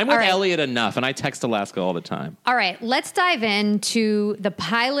 I'm with Elliot enough, and I text Alaska all the time. All right, let's dive into the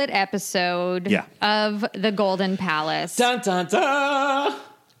pilot episode of The Golden Palace. Dun, dun, dun!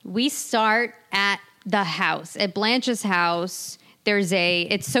 We start at the house, at Blanche's house.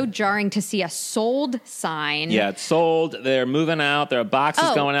 it's so jarring to see a sold sign. Yeah, it's sold. They're moving out. There are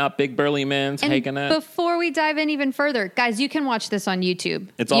boxes going out. Big burly men taking it. Before we dive in even further, guys, you can watch this on YouTube.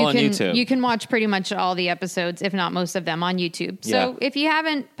 It's all on YouTube. You can watch pretty much all the episodes, if not most of them, on YouTube. So if you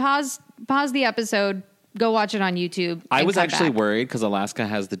haven't, pause the episode, go watch it on YouTube. I was actually worried because Alaska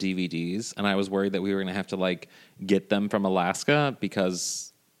has the DVDs, and I was worried that we were going to have to like get them from Alaska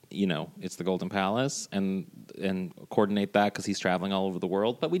because, you know, it's the Golden Palace and coordinate that because he's traveling all over the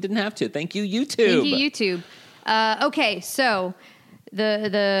world. But we didn't have to. Thank you, YouTube. Thank you, YouTube. Okay, so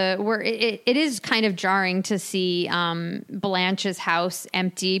it is kind of jarring to see Blanche's house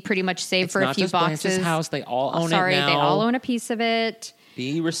empty, pretty much save for a few boxes. Blanche's house. They all own it now. They all own a piece of it.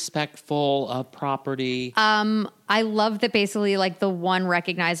 Be respectful of property. I love that basically like the one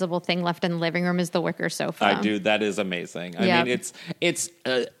recognizable thing left in the living room is the wicker sofa. I do. That is amazing. I mean, it's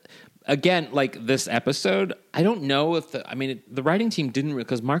again, like this episode, I don't know if the writing team didn't,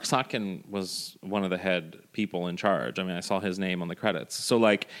 because Mark Sotkin was one of the head people in charge. I mean, I saw his name on the credits. So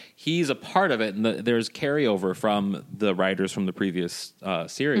like he's a part of it, and there's carryover from the writers from the previous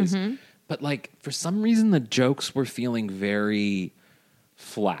series. Mm-hmm. But like for some reason, the jokes were feeling very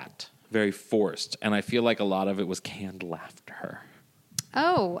flat, very forced, and I feel like a lot of it was canned laughter.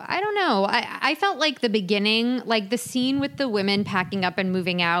 Oh, I don't know. I felt like the beginning, like the scene with the women packing up and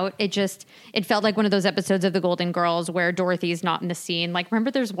moving out, it felt like one of those episodes of The Golden Girls where Dorothy's not in the scene. Like,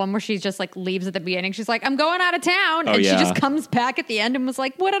 remember there's one where she's just like leaves at the beginning. She's like, I'm going out of town. And she just comes back at the end and was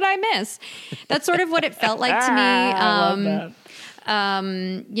like, what did I miss? That's sort of what it felt like to me. I love that.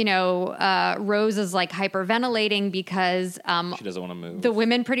 Rose is like hyperventilating because she doesn't want to move. The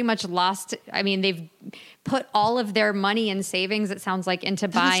women pretty much lost. I mean, they've put all of their money and savings, it sounds like, into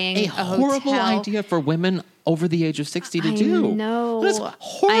buying a horrible hotel. Idea for women over the age of 60 to do. No, that's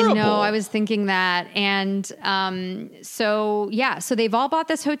horrible. I know. I was thinking that, and so they've all bought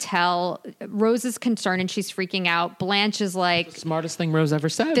this hotel. Rose is concerned and she's freaking out. Blanche is like, the smartest thing Rose ever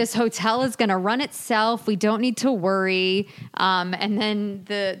said. This hotel is going to run itself. We don't need to worry. And then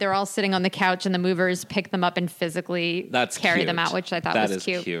they're all sitting on the couch, and the movers pick them up and physically carry them out, which I thought was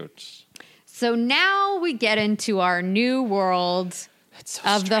cute. That is cute. So now we get into our new world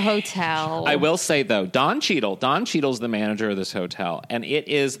of the hotel. I will say, though, Don Cheadle's the manager of this hotel, and it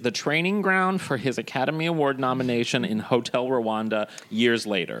is the training ground for his Academy Award nomination in Hotel Rwanda years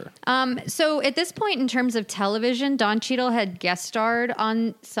later. So at this point in terms of television, Don Cheadle had guest starred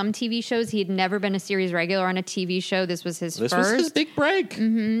on some TV shows. He had never been a series regular on a TV show. This was his first. This was his big break.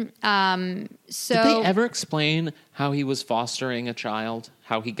 Mm-hmm. Did they ever explain how he was fostering a child,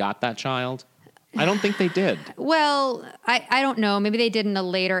 how he got that child? I don't think they did. Well, I don't know. Maybe they did in a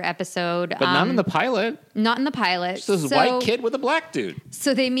later episode. But not in the pilot. Not in the pilot. It's this white kid with a black dude.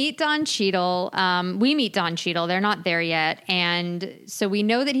 So they meet Don Cheadle. We meet Don Cheadle. They're not there yet. And so we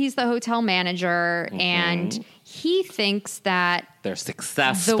know that he's the hotel manager. Mm-hmm. And he thinks that they're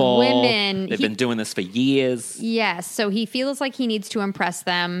successful. The women... They've been doing this for years. Yes. So he feels like he needs to impress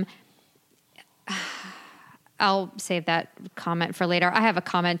them. I'll save that comment for later. I have a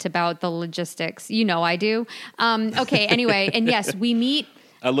comment about the logistics. You know I do. Okay, anyway. And yes, we meet...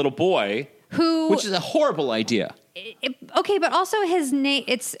 a little boy. Which is a horrible idea. Okay, but also his name...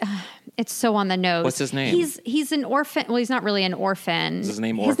 It's so on the nose. What's his name? He's an orphan. Well, he's not really an orphan. Is his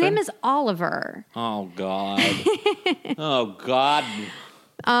name Orphan? His name is Oliver. Oh, God. Oh,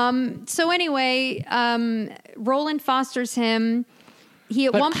 God. So anyway, Roland fosters him... He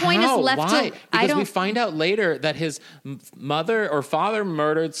at one point is left Why? to... Because we find out later that his mother or father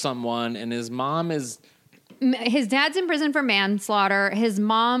murdered someone, and his mom is... His dad's in prison for manslaughter. His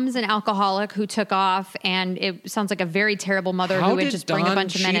mom's an alcoholic who took off, and it sounds like a very terrible mother who would just bring a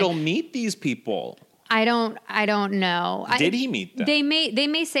bunch of men in. How did Don Cheadle meet these people? I don't know. Did he meet them? They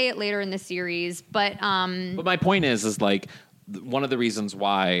may say it later in the series, but... But my point is like, one of the reasons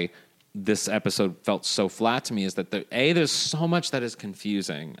why... this episode felt so flat to me is that there's so much that is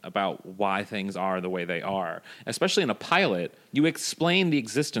confusing about why things are the way they are. Especially in a pilot, you explain the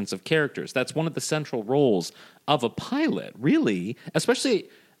existence of characters. That's one of the central roles of a pilot, really. Especially,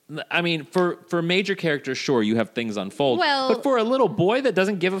 I mean, for major characters, sure, you have things unfold. Well, but for a little boy that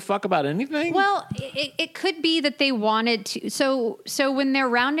doesn't give a fuck about anything? Well, it could be that they wanted to. So when they're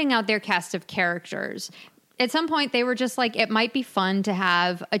rounding out their cast of characters... At some point, they were just like, it might be fun to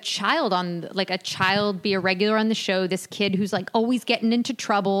have a child be a regular on the show. This kid who's like always getting into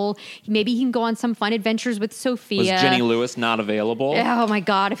trouble. Maybe he can go on some fun adventures with Sophia. Was Jenny Lewis not available? Oh my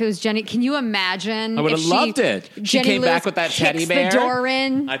God! If it was Jenny, can you imagine? I would have loved it. She came back with that teddy bear. The door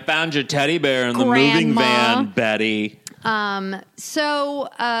in. I found your teddy bear in the moving van, Betty. So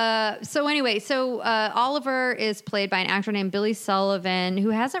Oliver is played by an actor named Billy Sullivan, who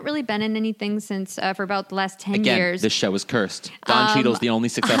hasn't really been in anything since for about the last 10 Again, years. this show is cursed. Don Cheadle's the only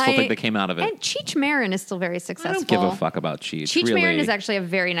successful thing that came out of it. And Cheech Marin is still very successful. I don't give a fuck about Cheech. Cheech really. Marin is actually a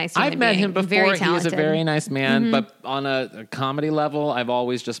very nice human I've met being. him before. Very He is a talented. very nice man, Mhm. but on a comedy level, I've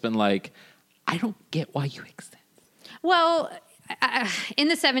always just been like, I don't get why you exist. Well, in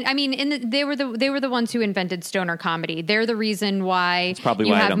the they were the ones who invented stoner comedy. They're the reason why probably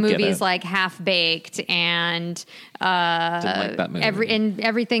you why I have don't get movies it. like Half Baked and Didn't like that movie.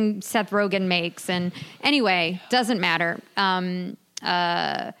 everything Seth Rogen makes. And anyway, doesn't matter.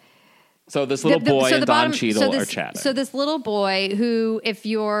 So this little boy and Don Cheadle so are chatting. So this little boy, who, if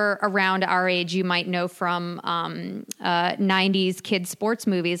you're around our age, you might know from 90s kids sports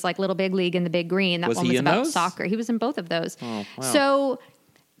movies like Little Big League and The Big Green. That Was one he was in about those? soccer. He was in both of those. Oh, wow.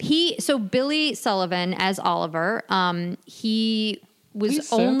 So Billy Sullivan as Oliver, he was Please,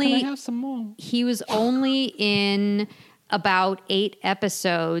 sir, can I only have some more? he was only in about 8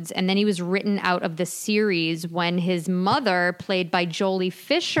 episodes, and then he was written out of the series when his mother, played by Jolie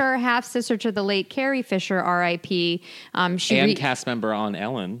Fisher, half sister to the late Carrie Fisher, R.I.P. And cast member on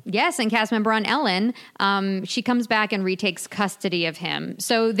Ellen. Yes, and cast member on Ellen. She comes back and retakes custody of him.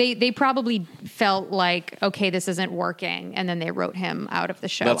 So they probably felt like, okay, this isn't working, and then they wrote him out of the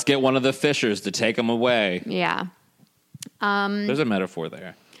show. Let's get one of the Fishers to take him away. Yeah. There's a metaphor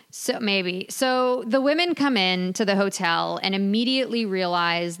there. So maybe. So the women come in to the hotel and immediately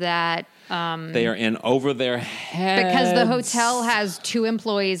realize that They are in over their heads. because the hotel has 2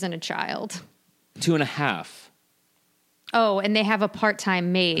 employees and a child. 2.5. Oh, and they have a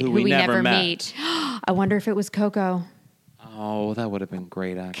part-time maid Who who we we never never met. meet. I wonder if it was Coco. Oh, that would have been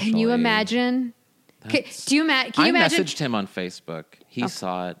great, actually. Can you imagine? Do you, can you I imagine? messaged him on Facebook. He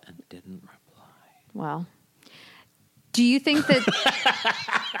saw it and didn't reply. Well, do you think that?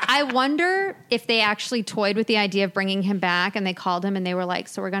 I wonder if they actually toyed with the idea of bringing him back, and they called him and they were like,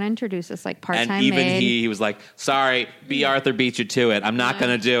 "So we're going to introduce this like part-time And even maid." he was like, sorry, B. Arthur beat you to it. I'm not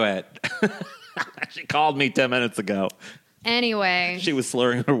going to do it. She called me 10 minutes ago. Anyway, She was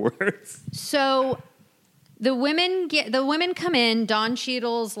slurring her words. so the women come in. Don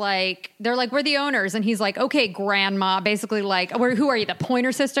Cheadle's like, they're like, "We're the owners," and he's like, "Okay, grandma," basically like, "Who are you, the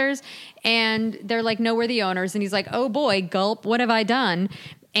Pointer Sisters?" And they're like, "No, we're the owners," and he's like, "Oh boy, gulp, what have I done?"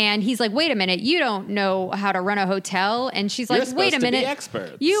 And he's like, "Wait a minute, you don't know how to run a hotel." And she's You're like, "Wait a supposed to be minute,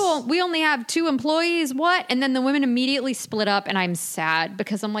 experts." we only have 2 employees. What?" And then the women immediately split up, and I'm sad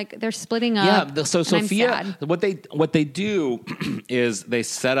because I'm like, they're splitting up. Yeah, so and I'm Sophia, sad. what they do is they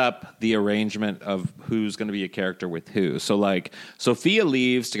set up the arrangement of who's going to be a character with who. So like Sophia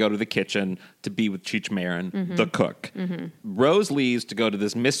leaves to go to the kitchen to be with Cheech Marin, Mm-hmm. the cook. Rose leaves to go to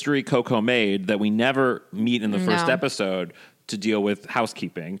this mystery Coco maid that we never meet in the first No. episode to deal with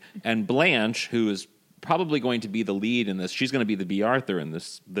housekeeping. And Blanche, who is probably going to be the lead in this, she's going to be the B. Arthur in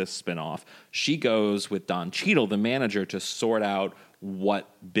this spinoff. She goes with Don Cheadle, the manager, to sort out what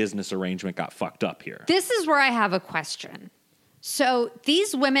business arrangement got fucked up here. This is where I have a question. So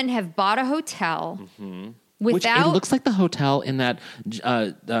these women have bought a hotel Which without. it looks like the hotel in that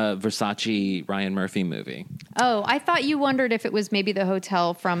Versace Ryan Murphy movie. Oh, I thought you wondered if it was maybe the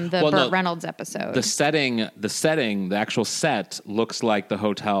hotel from the Well, Burt no, Reynolds episode. The setting, the actual set looks like the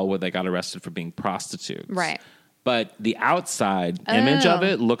hotel where they got arrested for being prostitutes. Right. But the outside image of Oh.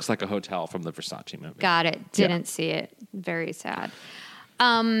 it looks like a hotel from the Versace movie. Got it. Didn't see it. Very sad.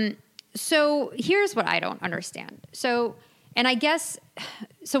 So here's what I don't understand. So, and I guess,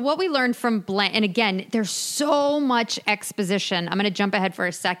 so what we learned from Blanche, and again, there's so much exposition. I'm going to jump ahead for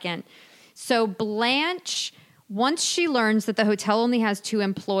a second. So Blanche, once she learns that the hotel only has 2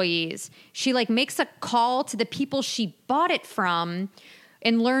 employees, she like makes a call to the people she bought it from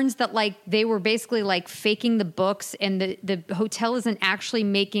and learns that like they were basically like faking the books and the hotel isn't actually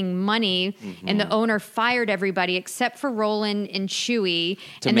making money and the owner fired everybody except for Roland and Chewie.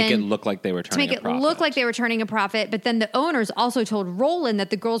 To and make then, it look like they were to turning make a it profit. look like they were turning a profit. But then the owners also told Roland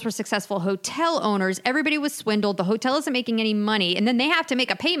that the girls were successful hotel owners. Everybody was swindled. The hotel isn't making any money. And then they have to make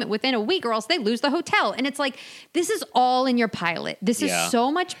a payment within a week or else they lose the hotel. And it's like, this is all in your pilot. This is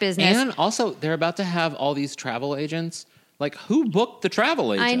so much business. And also, they're about to have all these travel agents. Like, who booked the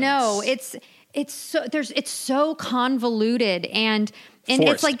travel agents? I know. It's so convoluted and Forced.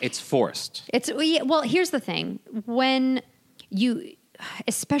 it's like It's forced. well, here's the thing. When you,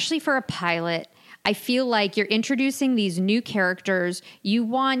 especially for a pilot, I feel like you're introducing these new characters. You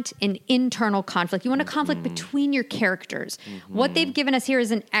want an internal conflict. You want a conflict between your characters. What they've given us here is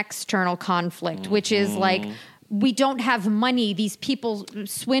an external conflict, which is like we don't have money. These people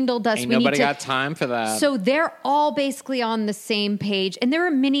swindled us. Ain't We nobody need to. got time for that. So they're all basically on the same page. And there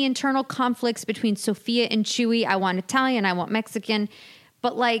are many internal conflicts between Sophia and Chewie. I want Italian, I want Mexican.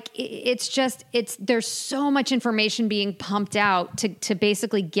 But like, there's so much information being pumped out to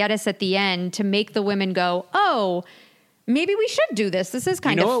basically get us at the end to make the women go, oh, maybe we should do this. This is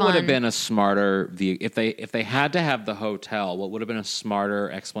kind of fun. What would have been a smarter if they had to have the hotel? What would have been a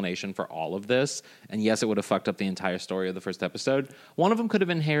smarter explanation for all of this? And yes, it would have fucked up the entire story of the first episode. One of them could have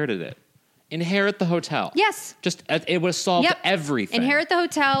inherited it. Inherit the hotel. Yes. Just it would have solved everything. Inherit the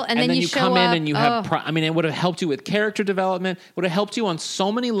hotel, and then you show come up, in and you have. It would have helped you with character development. It would have helped you on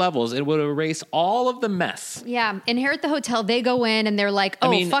so many levels. It would erase all of the mess. Yeah, inherit the hotel. They go in and they're like,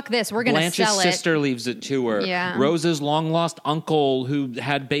 fuck this. We're going to sell it. Blanche's sister leaves it to her. Yeah. Rose's long lost uncle who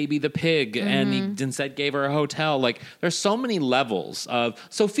had Baby the pig and he instead gave her a hotel. Like, there's so many levels of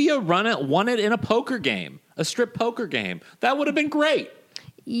Sophia won it in a poker game, a strip poker game. That would have been great.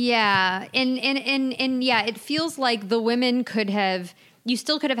 Yeah. And yeah, it feels like the women you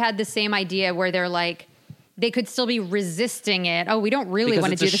still could have had the same idea where they're like, they could still be resisting it. Oh, we don't really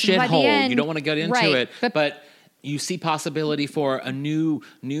want to do this. It's a shithole. You don't want to get into it. But you see possibility for a new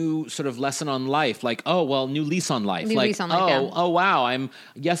sort of lesson on life. Like, new lease on life. Oh, wow. I'm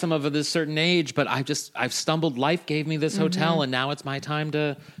of this certain age, but I've stumbled. Life gave me this hotel and now it's my time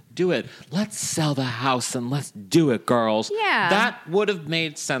to do it. Let's sell the house and let's do it, girls. Yeah. That would have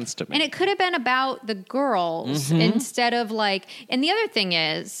made sense to me. And it could have been about the girls instead of like, and the other thing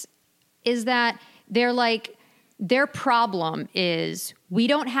is that they're like, their problem is we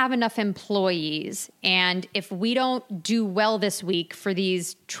don't have enough employees. And if we don't do well this week for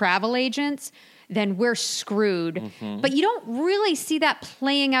these travel agents, then we're screwed. But you don't really see that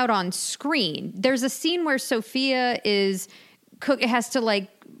playing out on screen. There's a scene where Sophia has to like,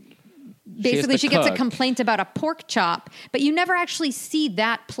 basically she gets a complaint about a pork chop, but you never actually see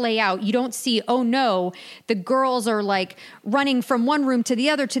that play out. You don't see, oh no, the girls are like running from one room to the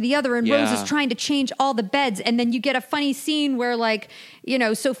other, and Rose is trying to change all the beds. And then you get a funny scene where like,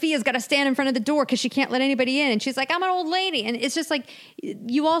 Sophia's got to stand in front of the door because she can't let anybody in. And she's like, I'm an old lady. And it's just like,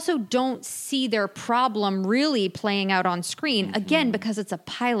 you also don't see their problem really playing out on screen. Again, because it's a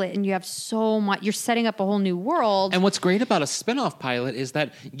pilot and you have so much, you're setting up a whole new world. And what's great about a spin-off pilot is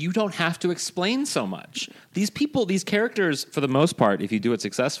that you don't have to explain so much. These characters, for the most part, if you do it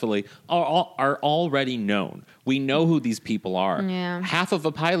successfully, are already known. We know who these people are. Yeah. Half of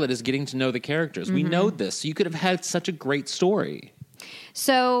a pilot is getting to know the characters. We know this. So you could have had such a great story.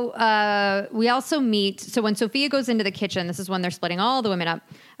 So we also meet. So when Sophia goes into the kitchen, this is when they're splitting all the women up.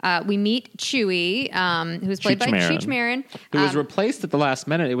 We meet Chewie, who's played by Cheech Marin, who was replaced at the last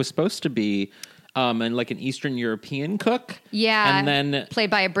minute. It was supposed to be like an Eastern European cook. Yeah, and then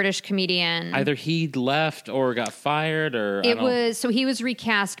played by a British comedian. Either he left or got fired, or so he was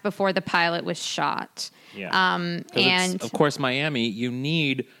recast before the pilot was shot. Yeah, and of course Miami. You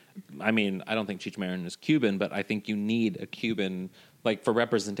need. I mean, I don't think Cheech Marin is Cuban, but I think you need a Cuban, like for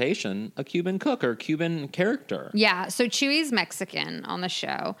representation, a Cuban cook or a Cuban character. Yeah, so Chewie's Mexican on the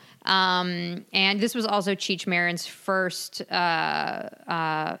show. And this was also Cheech Marin's first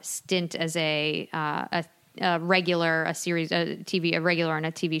stint as a regular, a regular on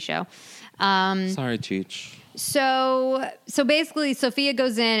a TV show. Sorry, Cheech. So basically Sophia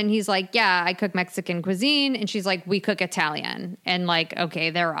goes in and he's like, yeah, I cook Mexican cuisine. And she's like, we cook Italian. And like, okay,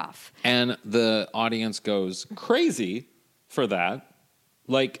 they're off. And the audience goes crazy for that.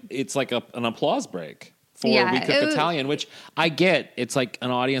 Like, it's like an applause break for we cook Italian, which I get. It's like an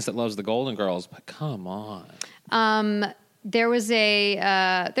audience that loves the Golden Girls, but come on. There was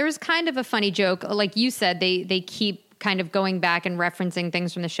kind of a funny joke. Like you said, they keep kind of going back and referencing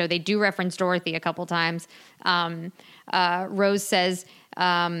things from the show. They do reference Dorothy a couple times. Rose says,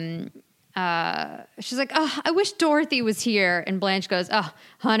 she's like, oh, I wish Dorothy was here. And Blanche goes, oh,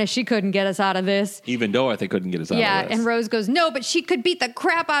 honey, she couldn't get us out of this. Even Dorothy couldn't get us out of this. Yeah, and Rose goes, no, but she could beat the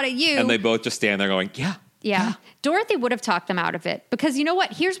crap out of you. And they both just stand there going, yeah. Dorothy would have talked them out of it. Because you know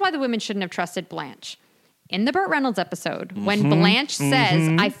what? Here's why the women shouldn't have trusted Blanche. In the Burt Reynolds episode, when Blanche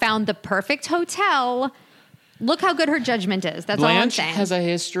says, I found the perfect hotel... Look how good her judgment is. That's Blanche all I'm saying. has a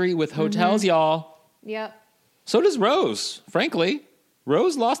history with hotels, y'all. Yep. So does Rose, frankly.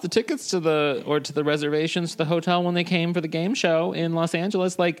 Rose lost the tickets to the reservations to the hotel when they came for the game show in Los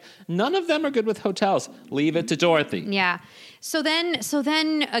Angeles. Like, none of them are good with hotels. Leave it to Dorothy. Yeah. So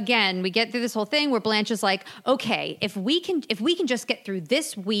then again, we get through this whole thing where Blanche is like, okay, if we can just get through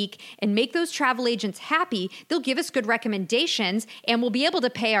this week and make those travel agents happy, they'll give us good recommendations and we'll be able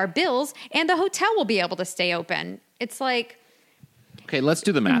to pay our bills and the hotel will be able to stay open. It's like, okay, let's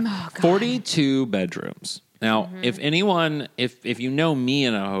do the math. 42 bedrooms. Now, if anyone, if you know me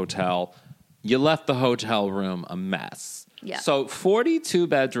in a hotel, you left the hotel room a mess. Yeah. So 42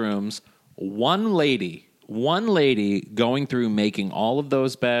 bedrooms, one lady going through making all of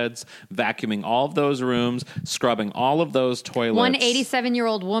those beds, vacuuming all of those rooms, scrubbing all of those toilets. One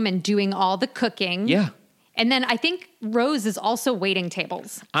 87-year-old woman doing all the cooking. Yeah. And then I think Rose is also waiting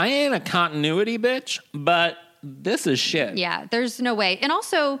tables. I ain't a continuity bitch, but this is shit. Yeah, there's no way. And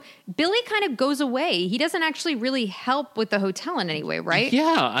also, Billy kind of goes away. He doesn't actually really help with the hotel in any way, right?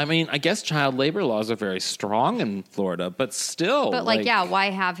 Yeah, I mean, I guess child labor laws are very strong in Florida, but still. But yeah,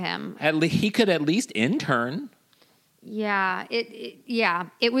 why have him? He could at least intern. Yeah,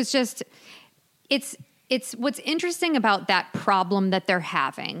 it was just, it's what's interesting about that problem that they're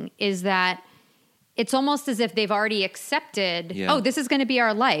having is that it's almost as if they've already accepted, oh, this is going to be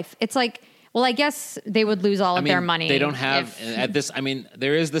our life. It's like, well, I guess they would lose all of their money. They don't have at this. I mean,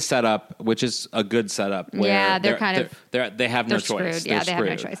 there is the setup, which is a good setup. Where they have no choice. Screwed. Yeah, they have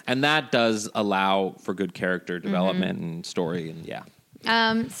no choice. And that does allow for good character development and story. And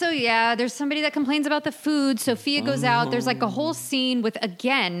So there's somebody that complains about the food. Sophia goes out. There's like a whole scene with,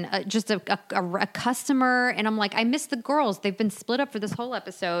 again, just a customer. And I'm like, I miss the girls. They've been split up for this whole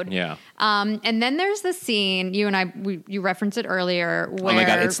episode. Yeah. And then there's the scene, you and I, you referenced it earlier. Where oh my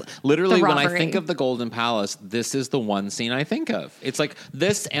God. It's literally when I think of the Golden Palace, this is the one scene I think of. It's like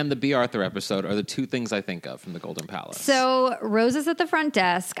this and the B. Arthur episode are the two things I think of from the Golden Palace. So Rose is at the front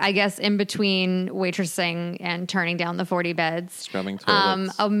desk, I guess in between waitressing and turning down the 40 beds. Scrubbing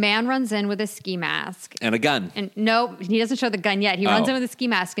a man runs in with a ski mask. And a gun. And no, he doesn't show the gun yet. He runs in with a ski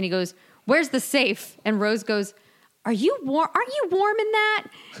mask and he goes, "Where's the safe?" And Rose goes, "Are you warm? Aren't you warm in that?"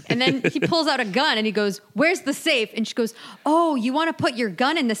 And then he pulls out a gun and he goes, "Where's the safe?" And she goes, "Oh, you want to put your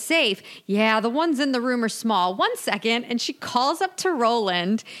gun in the safe? Yeah, the ones in the room are small. 1 second." And she calls up to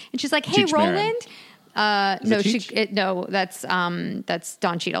Roland and she's like, "Hey, Cheech Roland." Marin. That's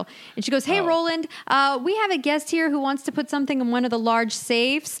Don Cheadle. And she goes, "Hey, Roland, we have a guest here who wants to put something in one of the large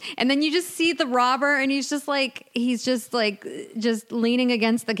safes." And then you just see the robber, and he's just leaning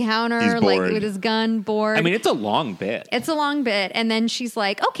against the counter, like with his gun, bored. I mean, it's a long bit. And then she's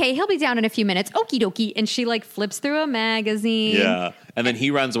like, "Okay, he'll be down in a few minutes. Okie dokie." And she like flips through a magazine. Yeah. And then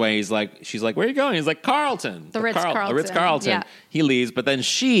he runs away. She's like, "Where are you going?" He's like, "Carlton." The Ritz-Carlton. Ritz-Carlton. Yeah. He leaves, but then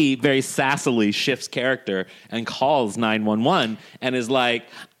she very sassily shifts character and calls 911 and is like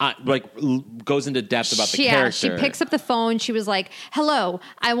goes into depth about the character. Yeah, she picks up the phone. She was like, "Hello,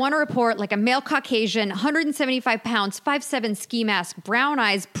 I want to report like a male Caucasian, 175 pounds, 5'7" ski mask, brown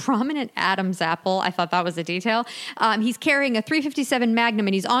eyes, prominent Adam's apple." I thought that was a detail. He's carrying a .357 Magnum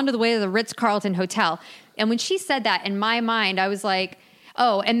and he's on to the way to the Ritz-Carlton Hotel. And when she said that, in my mind, I was like,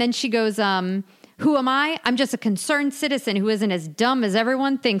 oh, and then she goes, "Who am I? I'm just a concerned citizen who isn't as dumb as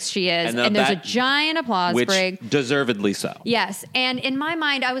everyone thinks she is." And there's a giant applause break. Deservedly so. Yes. And in my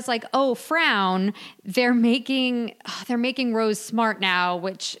mind, I was like, oh, frown. They're making Rose smart now,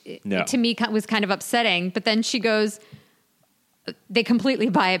 which to me was kind of upsetting. But then she goes, they completely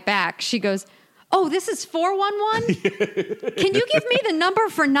buy it back. She goes, "Oh, this is 411? Can you give me the number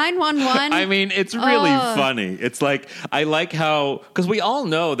for 911? I mean, it's really funny. It's like, I like how, because we all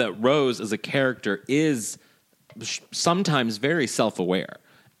know that Rose as a character is sometimes very self-aware.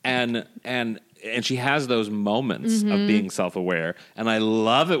 And she has those moments of being self-aware. And I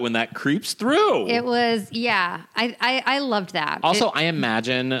love it when that creeps through. It was, I loved that. Also, I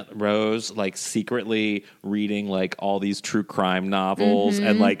imagine Rose like secretly reading like all these true crime novels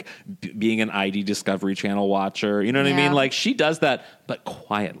and like being an ID Discovery Channel watcher. You know what I mean? Like she does that, but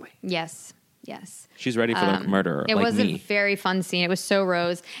quietly. Yes. She's ready for the murderer. It like was me. a very fun scene. It was so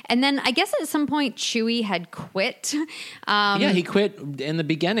Rose. And then I guess at some point Chewie had quit. He quit in the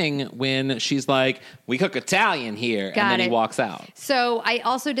beginning when she's like, "We cook Italian here," and then he walks out. So I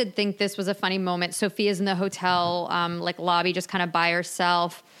also did think this was a funny moment. Sophia's in the hotel lobby just kind of by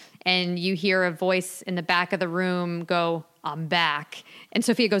herself, and you hear a voice in the back of the room go, "I'm back." And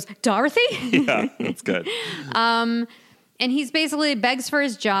Sophia goes, "Dorothy?" Yeah, that's good. And he's basically begs for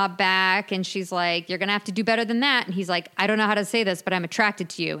his job back. And she's like, "You're going to have to do better than that." And he's like, "I don't know how to say this, but I'm attracted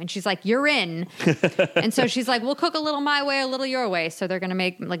to you." And she's like, "You're in." And so she's like, "We'll cook a little my way, a little your way." So they're going to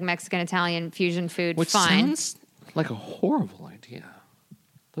make like Mexican, Italian fusion food. Which fine. sounds like a horrible idea.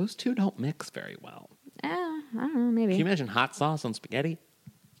 Those two don't mix very well. I don't know, maybe. Can you imagine hot sauce on spaghetti?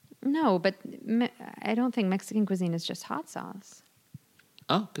 No, but I don't think Mexican cuisine is just hot sauce.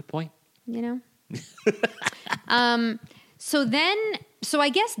 Oh, good point. You know? So then So I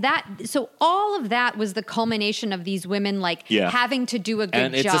guess so all of that was the culmination of these women having to do a good job.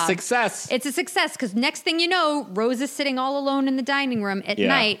 And it's a success. It's a success because next thing you know, Rose is sitting all alone in the dining room at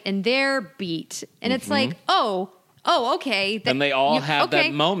night and they're beat. And it's like, oh, okay. And they all have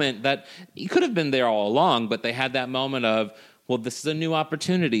that moment that you could have been there all along, but they had that moment of, well, this is a new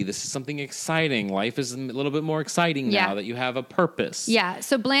opportunity. This is something exciting. Life is a little bit more exciting now that you have a purpose. Yeah.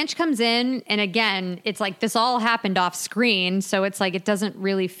 So Blanche comes in, and again, it's like this all happened off screen. So it's like it doesn't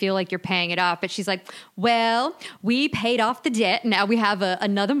really feel like you're paying it off. But she's like, well, we paid off the debt. Now we have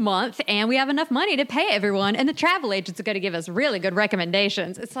another month, and we have enough money to pay everyone. And the travel agents are going to give us really good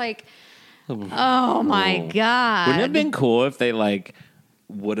recommendations. It's like, oh my God. Wouldn't it have been cool if they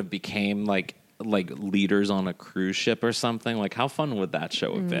would have became like leaders on a cruise ship or something? Like, how fun would that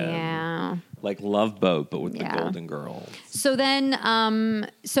show have been? Yeah. Like Love Boat, but with the Golden Girls. So then,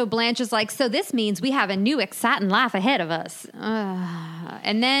 so Blanche is like, so this means we have a new exciting life ahead of us.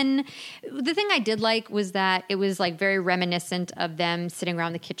 And then the thing I did like was that it was like very reminiscent of them sitting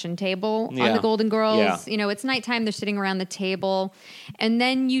around the kitchen table on the Golden Girls. Yeah. You know, it's nighttime, they're sitting around the table. And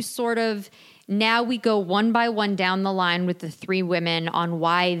then you sort of... Now we go one by one down the line with the three women on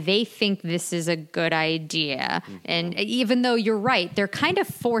why they think this is a good idea. Mm-hmm. And even though you're right, they're kind of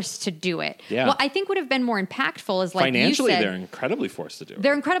forced to do it. Yeah. What I think would have been more impactful is like financially, you said, they're incredibly forced to do it.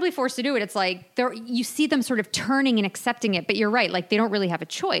 They're incredibly forced to do it. It's like you see them sort of turning and accepting it, but you're right. Like they don't really have a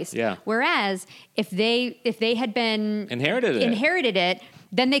choice. Yeah. Whereas if they had been inherited it,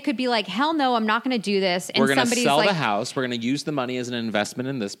 then they could be like, hell no, I'm not going to do this. And we're going to sell like, the house. We're going to use the money as an investment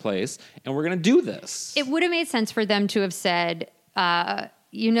in this place, and we're going to do this. It would have made sense for them to have said,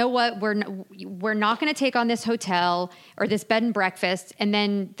 you know what, we're not going to take on this hotel or this bed and breakfast, and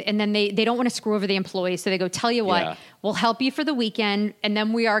then they don't want to screw over the employees, so they go, tell you what, we'll help you for the weekend, and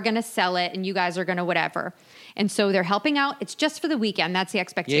then we are going to sell it, and you guys are going to whatever. And so they're helping out. It's just for the weekend. That's the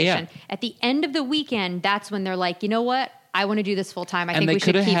expectation. Yeah. At the end of the weekend, that's when they're like, you know what? I want to do this full time. I think we should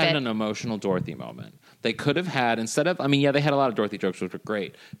keep it. And they could have had an emotional Dorothy moment. They could have had, instead of, they had a lot of Dorothy jokes, which were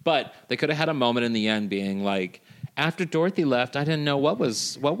great. But they could have had a moment in the end being like, after Dorothy left, I didn't know what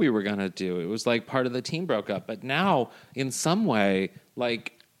we were going to do. It was like part of the team broke up. But now, in some way,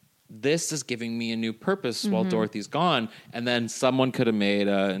 like, this is giving me a new purpose while Dorothy's gone. And then someone could have made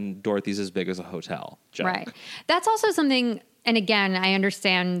and Dorothy's as big as a hotel joke. Right. That's also something, and again, I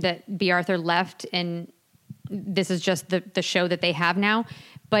understand that B. Arthur left and this is just the show that they have now,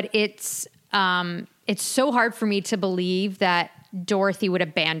 but it's so hard for me to believe that Dorothy would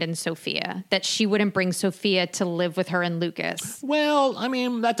abandon Sophia, that she wouldn't bring Sophia to live with her and Lucas. Well,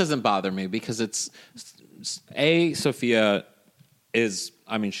 that doesn't bother me because Sophia is,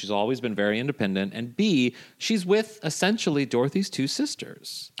 she's always been very independent, and B, she's with essentially Dorothy's two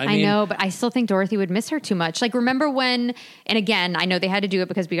sisters. I know, but I still think Dorothy would miss her too much. Like, remember when, and again, I know they had to do it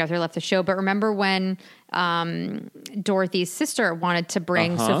because B. Arthur left the show, but remember when Dorothy's sister wanted to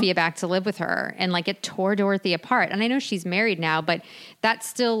bring Sophia back to live with her, and like it tore Dorothy apart. And I know she's married now, but that's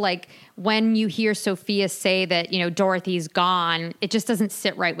still like when you hear Sophia say that, Dorothy's gone, it just doesn't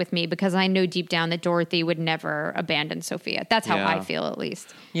sit right with me because I know deep down that Dorothy would never abandon Sophia. That's how I feel, at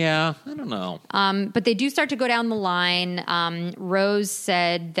least. Yeah, I don't know. But they do start to go down the line. Rose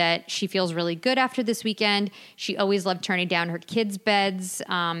said that she feels really good after this weekend. She always loved turning down her kids' beds,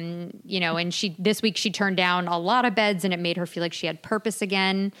 and this week she turned down a lot of beds, and it made her feel like she had purpose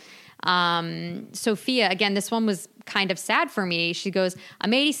again. Sophia, again, this one was kind of sad for me. She goes,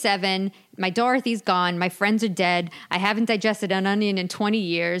 I'm 87. My Dorothy's gone. My friends are dead. I haven't digested an onion in 20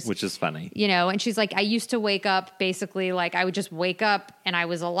 years. Which is funny. And she's like, I used to wake up basically like I would just wake up and I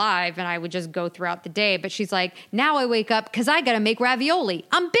was alive and I would just go throughout the day. But she's like, now I wake up because I got to make ravioli.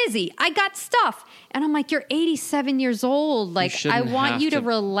 I'm busy. I got stuff. And I'm like, you're 87 years old. Like, I want you to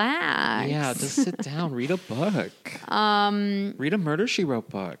relax. Yeah, just sit down, read a book. Read a Murder, She Wrote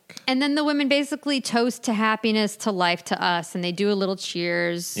book. And then the women basically toast to happiness, to life, to us. And they do a little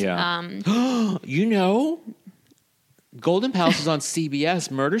cheers. Yeah. Golden Palace was on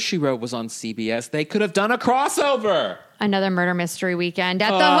CBS. Murder, She Wrote was on CBS. They could have done a crossover. Another murder mystery weekend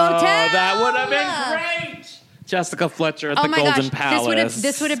at the hotel. That would have been great. Jessica Fletcher at the Golden Palace.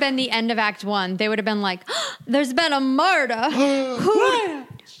 This would have been the end of Act 1. They would have been like, there's been a murder.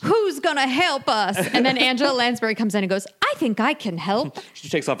 Who's going to help us? And then Angela Lansbury comes in and goes, I think I can help. She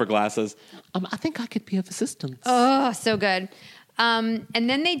takes off her glasses. I think I could be of assistance. Oh, so good. And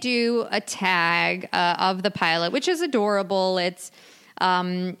then they do a tag of the pilot, which is adorable. They're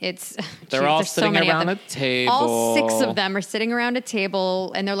all sitting around a table. All 6 of them are sitting around a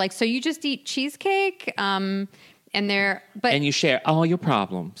table, and they're like, so you just eat cheesecake? and you share all your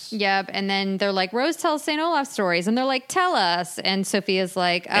problems. Yep. And then they're like, Rose tells St. Olaf stories. And they're like, tell us. And Sophia's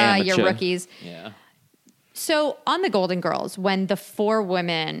like, you're rookies. Yeah. So on the Golden Girls, when the 4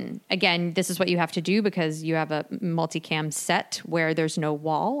 women, again, this is what you have to do because you have a multicam set where there's no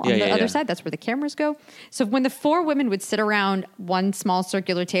wall on the other side. That's where the cameras go. So when the 4 women would sit around one small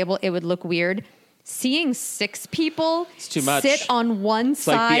circular table, it would look weird. Seeing 6 people too much. sit on one It's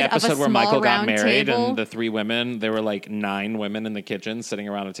side like the of a episode where small Michael got round married table. and the 3 women, there were like 9 women in the kitchen sitting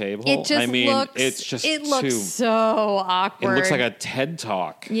around a table. It just looks so awkward. It looks like a TED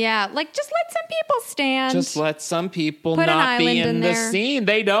Talk. Yeah, like just let some people stand. Just let some people Put an not be island in in the there. scene.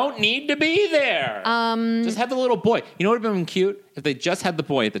 They don't need to be there. Just have the little boy. You know what would have been cute? If they just had the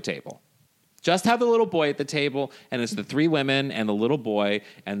boy at the table. Just have the little boy at the table, and it's the 3 women and the little boy,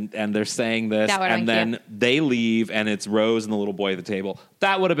 and they're saying this, and then they leave, and it's Rose and the little boy at the table.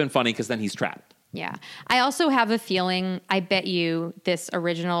 That would have been funny, because then he's trapped. Yeah. I also have a feeling, I bet you this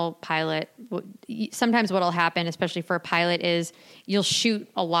original pilot, sometimes what'll happen, especially for a pilot, is you'll shoot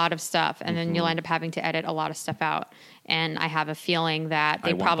a lot of stuff, and then you'll end up having to edit a lot of stuff out. And I have a feeling that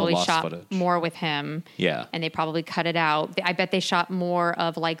they probably shot footage. more with him. Yeah. And they probably cut it out. I bet they shot more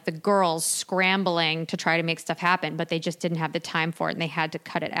of like the girls scrambling to try to make stuff happen, but they just didn't have the time for it and they had to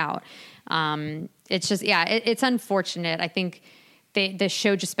cut it out. It's just, it's unfortunate. I think the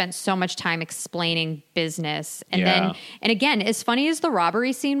show just spent so much time explaining business. And then again, as funny as the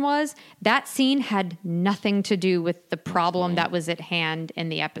robbery scene was, that scene had nothing to do with the problem that was at hand in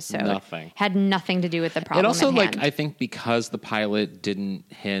the episode. Nothing. Had nothing to do with the problem It also, at hand. I think because the pilot didn't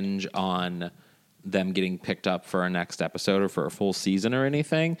hinge on them getting picked up for a next episode or for a full season or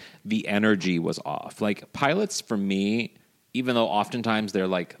anything, the energy was off. Like, pilots for me, even though oftentimes they're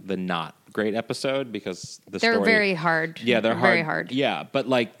like the not great episode because they're very hard. Yeah, they're hard. Very hard. Yeah, but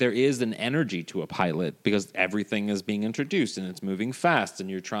like there is an energy to a pilot because everything is being introduced and it's moving fast and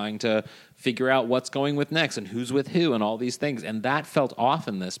you're trying to figure out what's going with next and who's with who and all these things. And that felt off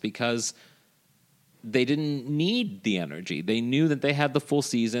in this because they didn't need the energy. They knew that they had the full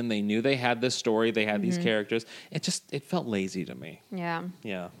season. They knew they had this story. They had these characters. It felt lazy to me. Yeah.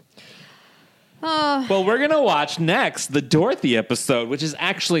 Yeah. Well, we're going to watch next the Dorothy episode, which is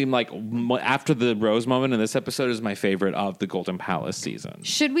actually like after the Rose moment in this episode is my favorite of the Golden Palace season.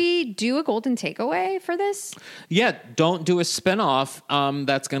 Should we do a golden takeaway for this? Yeah, don't do a spinoff.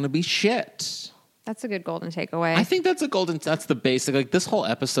 That's going to be shit. That's a good golden takeaway. I think that's the basic, like this whole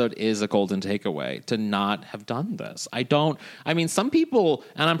episode is a golden takeaway to not have done this. I mean, some people,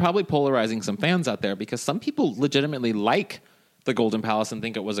 and I'm probably polarizing some fans out there because some people legitimately like the Golden Palace and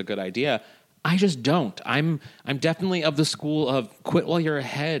think it was a good idea. I just don't. I'm definitely of the school of quit while you're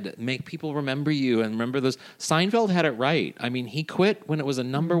ahead. Make people remember you and remember those. Seinfeld had it right. I mean, he quit when it was a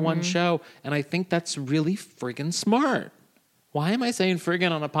number one show, and I think that's really friggin' smart. Why am I saying friggin'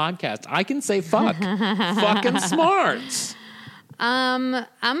 on a podcast? I can say fuck. Fucking smart. I'm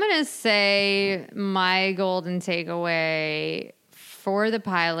gonna say my golden takeaway for the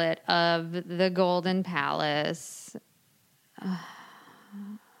pilot of the Golden Palace.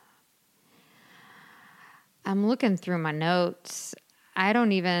 I'm looking through my notes. I'm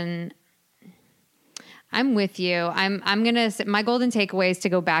with you. I'm gonna say my golden takeaway is to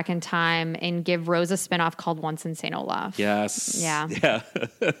go back in time and give Rose a spinoff called Once in St. Olaf. Yes. Yeah.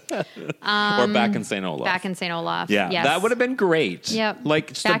 Or Back in St. Olaf. Back in St. Olaf. Yeah. Yes. That would have been great. Yep.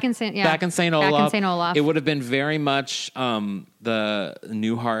 Like Back in St. Olaf. Back in St. Olaf. It would have been very much the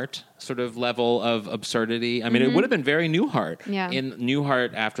Newhart sort of level of absurdity. I mean, it would have been very Newhart. Yeah. In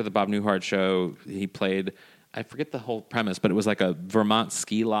Newhart, after the Bob Newhart show, he played, I forget the whole premise, but it was like a Vermont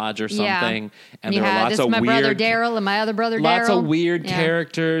ski lodge or something. Yeah. And there were lots of my weird, brother Daryl and my other brother Daryl. lots of weird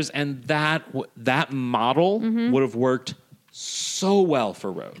characters, and that model would have worked so well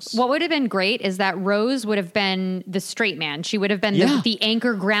for Rose. What would have been great is that Rose would have been the straight man. She would have been the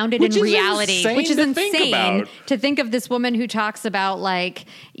anchor grounded in reality, which is insane to think of this woman who talks about like,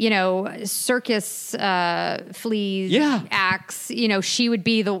 circus fleas acts. She would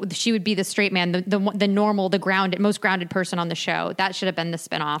be the straight man, the normal, the grounded, most grounded person on the show. That should have been the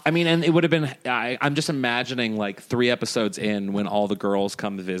spinoff. I mean, and it would have been, I'm just imagining like 3 episodes in when all the girls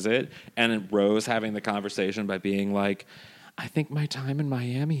come visit and Rose having the conversation by being like, I think my time in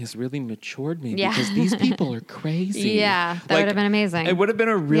Miami has really matured me Yeah. because these people are crazy. Yeah, that would have been amazing. It would have been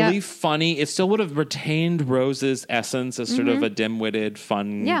a really Yep. funny. It still would have retained Rose's essence as sort of a dim-witted,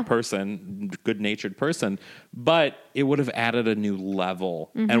 fun Yeah. person, good-natured person, but it would have added a new level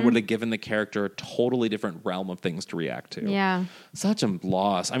and would have given the character a totally different realm of things to react to. Yeah. Such a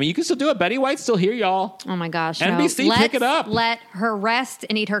loss. I mean, you can still do it. Betty White's still here, y'all. Oh my gosh. NBC, no. pick it up. Let her rest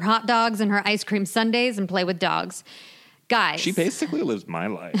and eat her hot dogs and her ice cream sundaes and play with dogs. Guys. She basically lives my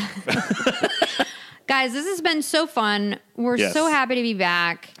life. Guys, this has been so fun. We're Yes. so happy to be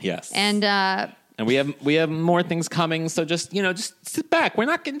back. Yes. And And we have more things coming, so just sit back. We're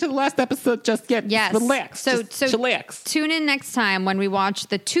not getting to the last episode just yet. yes. Just relax. So chillax. Tune in next time when we watch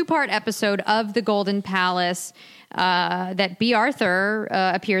the 2-part episode of The Golden Palace that B. Arthur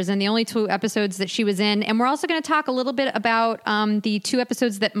appears in, the only 2 episodes that she was in. And we're also going to talk a little bit about the 2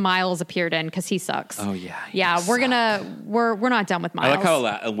 episodes that Miles appeared in because he sucks. Oh yeah. Yeah, we're not done with Miles. I like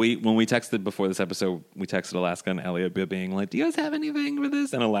how when we texted before this episode, we texted Alaska and Elliot being like, "Do you guys have anything for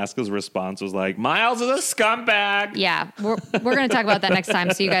this?" And Alaska's response was like, "Miles is a scumbag." Yeah, we're going to talk about that next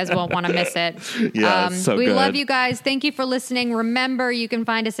time, so you guys won't want to miss it. Yeah, it's so we good. love you guys. Thank you for listening. Remember, you can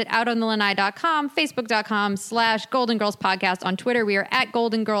find us at outonthelanai.com, facebook.com/Golden Girls Podcast. On Twitter, we are at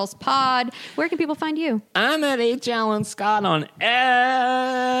Golden Girls Pod. Where can people find you? I'm at H. Allen Scott on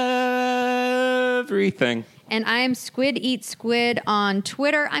everything. And I am Squid Eat Squid on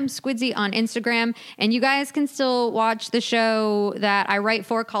Twitter. I'm Squidsy on Instagram. And you guys can still watch the show that I write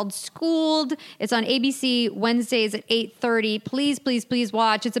for called Schooled. It's on ABC Wednesdays at 8:30. Please, please, please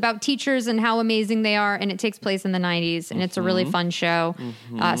watch. It's about teachers and how amazing they are. And it takes place in the 90s. And it's a really fun show,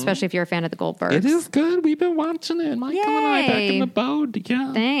 especially if you're a fan of the Goldbergs. It is good. We've been watching it. Michael and I back in the boat.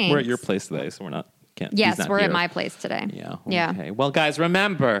 Yeah. Thanks. We're at your place today, so we're not. Yes, he's not we're here. at my place today. Yeah. Yeah. Okay. Well, guys,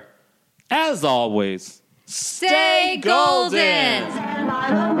 remember, as always, Stay golden. And I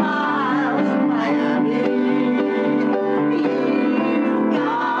don't mind